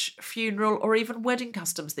Irish funeral or even wedding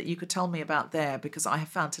customs that you could tell me about there, because I have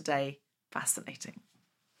found today fascinating.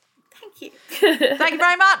 Thank you. Thank you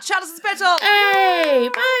very much, Alison Spittle. Hey,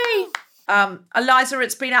 bye. Eliza,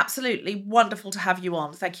 it's been absolutely wonderful to have you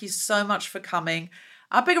on. Thank you so much for coming.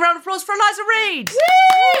 A big round of applause for Eliza Reid.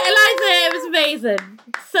 Woo! Eliza, it was amazing.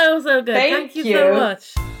 So good. Thank you so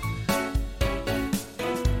much.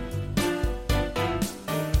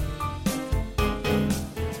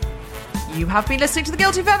 You have been listening to The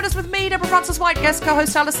Guilty Feminist with me, Deborah Frances-White, guest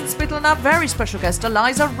co-host Alison Spittle, and our very special guest,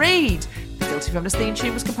 Eliza Reid. The Guilty Feminist theme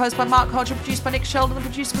tune was composed by Mark Hodge and produced by Nick Sheldon. The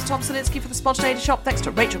producer was Tom Salinsky for the Spontaneity Shop. Thanks to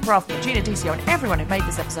Rachel Craft, Regina DCO, and everyone who made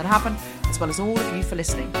this episode happen, as well as all of you for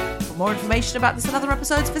listening. For more information about this and other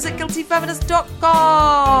episodes, visit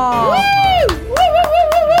guiltyfeminist.com. Woo! Woo, woo, woo,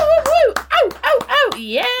 woo, woo, woo! Ow, ow, ow!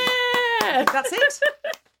 Yeah! I think that's it.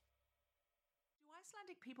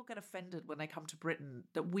 People get offended when they come to Britain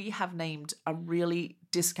that we have named a really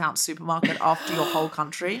discount supermarket after your whole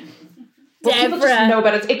country. Well, people just know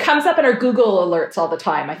about it. It comes up in our Google alerts all the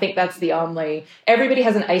time. I think that's the only... Everybody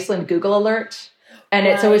has an Iceland Google alert. And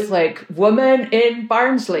it's always like, woman in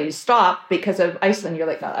Barnsley, stop, because of Iceland. You're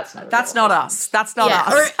like, no, that's not us. That's not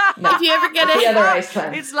us. Or if you ever get the other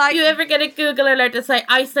Iceland. It's like, you ever get a Google alert to say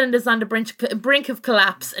Iceland is on the brink of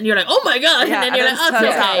collapse, and you're like, oh my God, yeah, and then you're like, oh,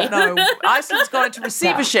 okay. No, Iceland's gone into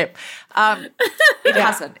receivership. It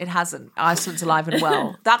hasn't. Iceland's alive and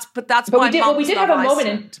well. But why we did have a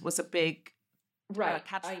moment was a big right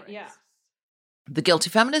catchphrase. The Guilty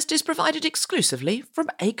Feminist is provided exclusively from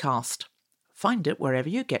Acast. Find it wherever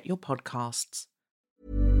you get your podcasts.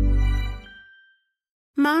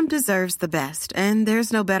 Mom deserves the best, and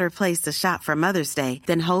there's no better place to shop for Mother's Day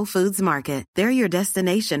than Whole Foods Market. They're your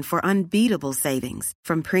destination for unbeatable savings,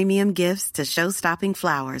 from premium gifts to show-stopping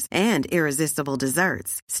flowers and irresistible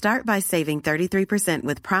desserts. Start by saving 33%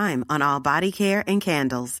 with Prime on all body care and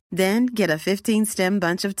candles. Then get a 15-stem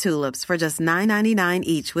bunch of tulips for just $9.99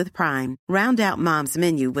 each with Prime. Round out Mom's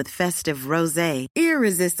menu with festive rosé,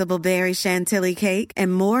 irresistible berry chantilly cake,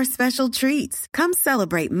 and more special treats. Come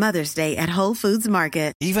celebrate Mother's Day at Whole Foods Market.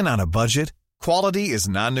 Even on a budget, quality is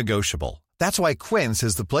non-negotiable. That's why Quince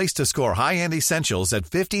is the place to score high-end essentials at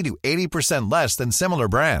 50 to 80% less than similar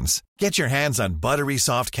brands. Get your hands on buttery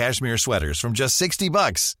soft cashmere sweaters from just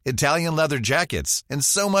 $60, Italian leather jackets, and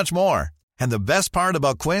so much more. And the best part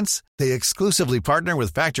about Quince, they exclusively partner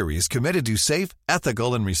with factories committed to safe,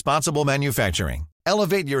 ethical, and responsible manufacturing.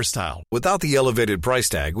 Elevate your style without the elevated price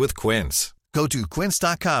tag with Quince. Go to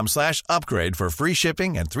quince.com/upgrade for free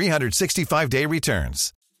shipping and 365-day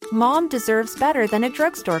returns. Mom deserves better than a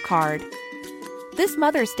drugstore card. This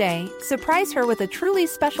Mother's Day, surprise her with a truly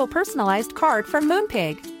special personalized card from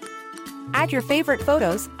Moonpig. Add your favorite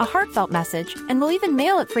photos, a heartfelt message, and we'll even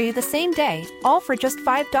mail it for you the same day, all for just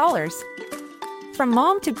 $5. From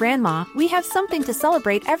mom to grandma, we have something to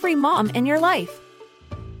celebrate every mom in your life.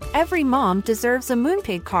 Every mom deserves a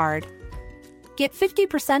Moonpig card. Get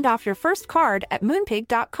 50% off your first card at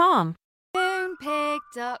Moonpig.com.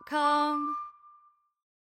 Moonpig.com.